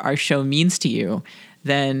our show means to you,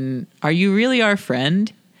 then are you really our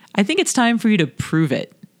friend? I think it's time for you to prove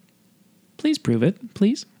it. Please prove it,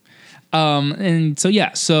 please. And so, yeah,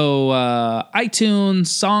 iTunes,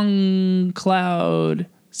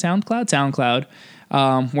 SoundCloud.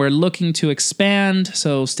 We're looking to expand,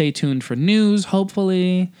 so stay tuned for news,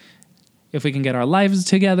 hopefully, if we can get our lives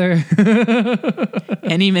together.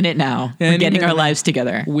 Any minute now, we're getting our lives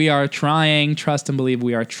together. We are trying. Trust and believe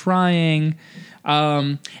we are trying.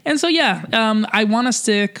 And so, I want to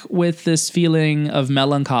stick with this feeling of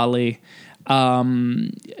melancholy. I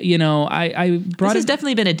brought This has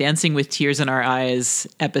definitely been a Dancing with Tears in Our Eyes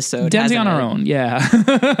episode. dancing on hasn't our it? own.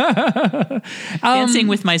 Yeah. Dancing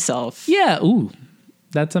with myself. Yeah. Ooh,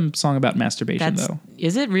 that's a song about masturbation, though.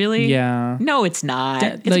 Is it really? Yeah. No, it's not.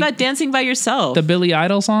 It's like- about dancing by yourself. The Billy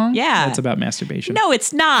Idol song? Yeah. That's about masturbation. No,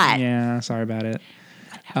 it's not. Yeah, sorry about it.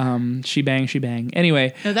 She bang.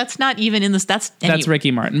 Anyway, No, that's not even in this. That's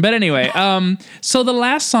Ricky Martin. But anyway, so the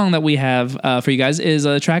last song that we have for you guys is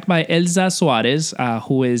a track by Elza Soares,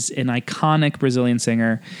 who is an iconic Brazilian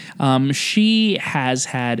singer. She has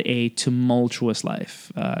had a tumultuous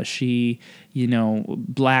life. She,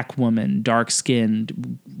 black woman,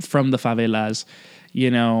 dark-skinned, from the favelas.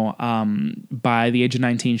 By the age of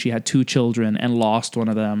 19, she had 2 children and lost one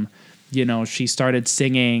of them. She started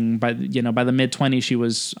singing by the mid-20s. She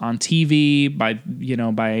was on TV. By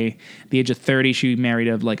the age of 30, she married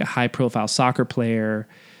a high-profile soccer player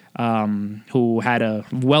who had a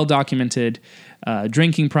well-documented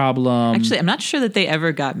drinking problem. Actually, I'm not sure that they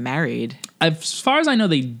ever got married. As far as I know,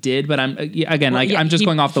 they did, but I'm just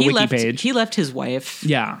going off the wiki page. He left his wife.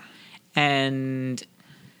 Yeah, and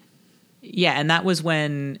that was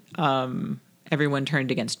when everyone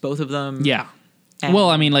turned against both of them. yeah. And-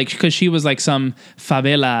 Well, I mean, because she was some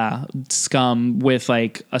favela scum with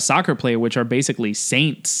a soccer player, which are basically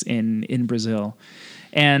saints in Brazil.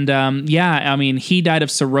 And he died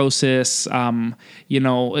of cirrhosis. They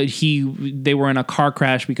were in a car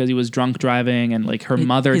crash because he was drunk driving, and her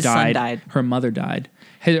mother his died. son died. Her mother died.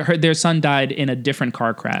 Their son died in a different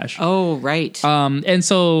car crash. Oh, right. And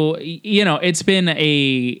so it's been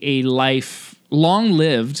a life long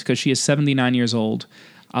lived, because she is 79 years old.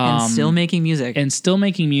 And still making music. And still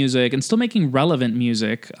making relevant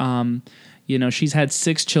music. She's had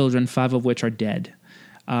 6 children, 5 of which are dead,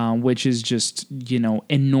 which is just,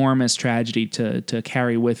 enormous tragedy to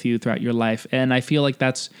carry with you throughout your life. And I feel like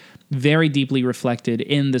that's very deeply reflected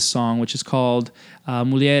in this song, which is called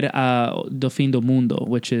Mulher do Fim do Mundo,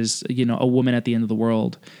 which is, a woman at the end of the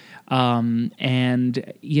world. I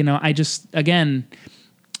just, again,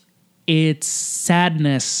 it's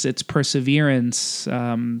sadness, it's perseverance.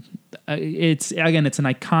 It's an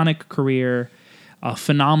iconic career. a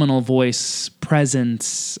phenomenal voice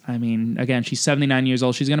presence. I mean, again, she's 79 years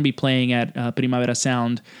old. She's going to be playing at Primavera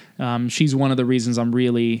Sound. She's one of the reasons I'm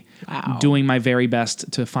really doing my very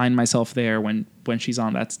best to find myself there when she's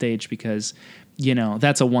on that stage, because, you know,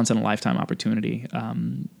 that's a once in a lifetime opportunity.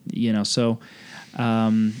 You know, so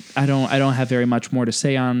I don't have very much more to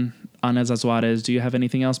say on Elza Suarez. Do you have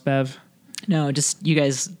anything else, Bev? No, just you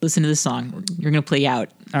guys listen to this song. You're going to play out.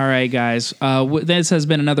 All right, guys. This has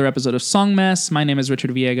been another episode of Song Mess. My name is Richard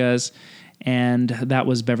Villegas, and that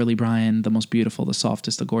was Beverly Bryan, the most beautiful, the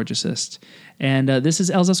softest, the gorgeousest. And this is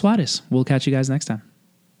Elza Suarez. We'll catch you guys next time.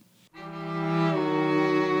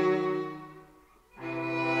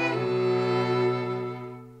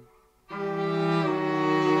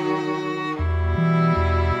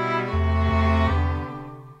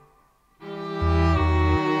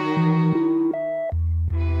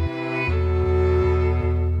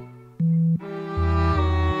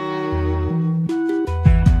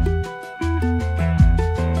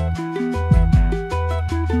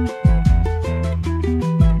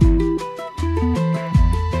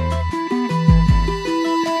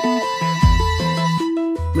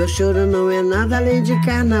 Meu choro não é nada além de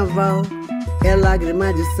carnaval. É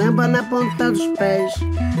lágrima de samba na ponta dos pés.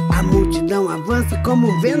 A multidão avança como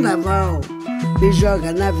um vendaval. Me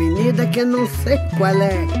joga na avenida que eu não sei qual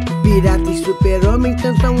é. Pirata e super-homem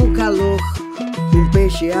tentam o calor. Um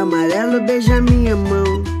peixe amarelo beija minha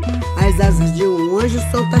mão. As asas de um anjo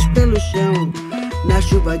soltas pelo chão. Na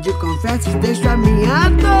chuva de confetes deixo a minha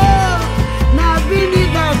dor. Na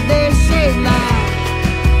avenida deixei lá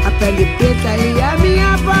a pele preta e a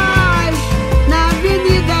minha voz. Na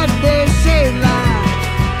avenida deixei lá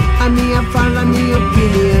a minha fala, a minha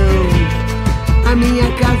opinião, a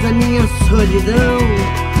minha casa, a minha solidão.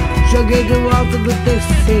 Joguei do alto do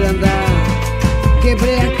terceiro andar.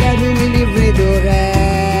 Quebrei a cara e me livrei do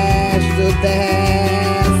resto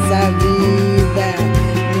dessa vida.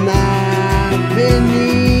 Na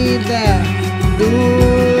avenida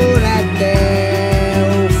dura até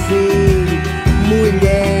o fim.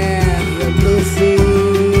 Mulher do fim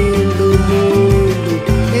do mundo,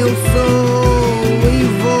 eu sou e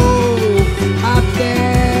vou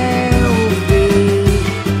até o fim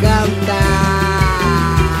cantar.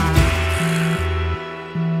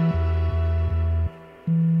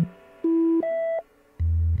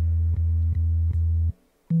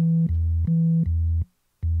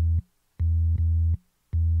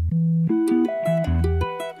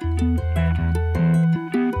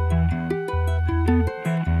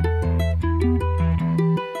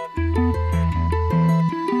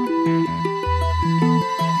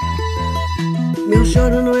 Meu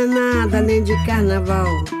choro não é nada além de carnaval.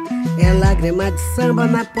 É lágrima de samba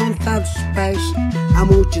na ponta dos pés. A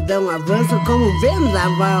multidão avança como um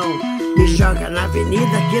vendaval. Me joga na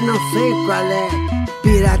avenida que não sei qual é.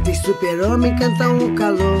 Pirata e super-homem cantam o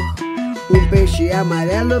calor. Um peixe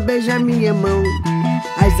amarelo beija minha mão.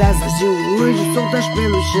 As asas de um anjo soltas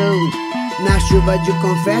pelo chão. Na chuva de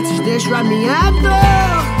confetes deixo a minha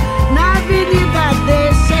dor. Na avenida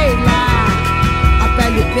deixei lá a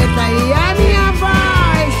pele preta e a minha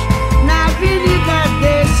voz. Na avenida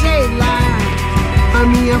deixei lá a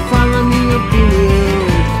minha fala, a minha opinião,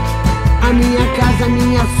 a minha casa, a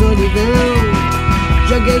minha solidão.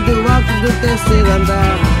 Joguei do alto do terceiro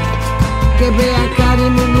andar. Quebrei a cara e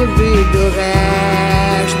me livrei do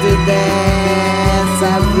resto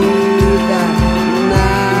dessa vida. Na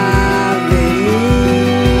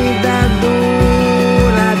avenida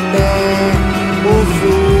dura até o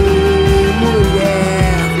fim.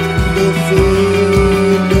 Mulher do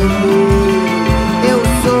fim do mundo, eu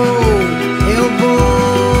sou, eu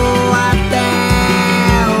vou até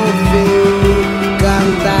o fim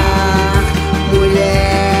cantar.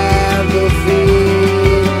 Mulher do fim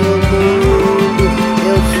do mundo,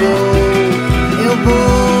 eu sou, eu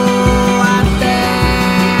vou até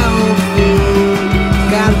o fim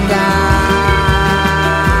cantar.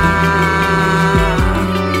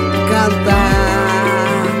 Cantar,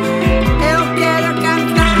 eu quero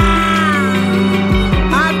cantar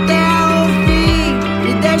até o fim.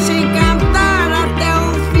 Me deixem cantar até o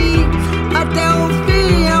fim. Até o fim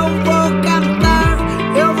eu vou cantar.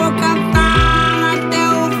 Eu vou cantar até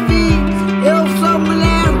o fim. Eu sou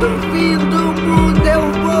mulher do fim do mundo.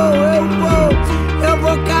 Eu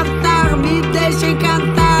vou cantar. Me deixem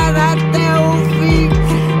cantar até o fim.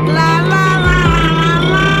 La la la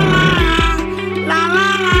la la la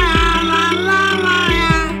la la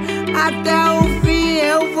la. Até o fim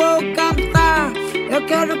eu vou cantar. Eu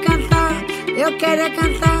quero cantar, eu quero é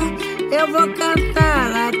cantar. Eu vou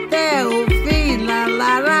cantar até o fim. La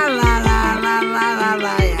la la la la la la la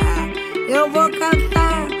la. Eu vou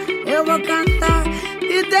cantar, eu vou cantar.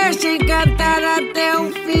 Me deixem cantar até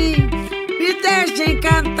o fim. Me deixem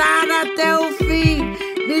cantar até o fim.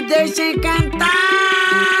 Me deixem cantar.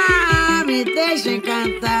 Me deixem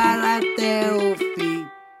cantar até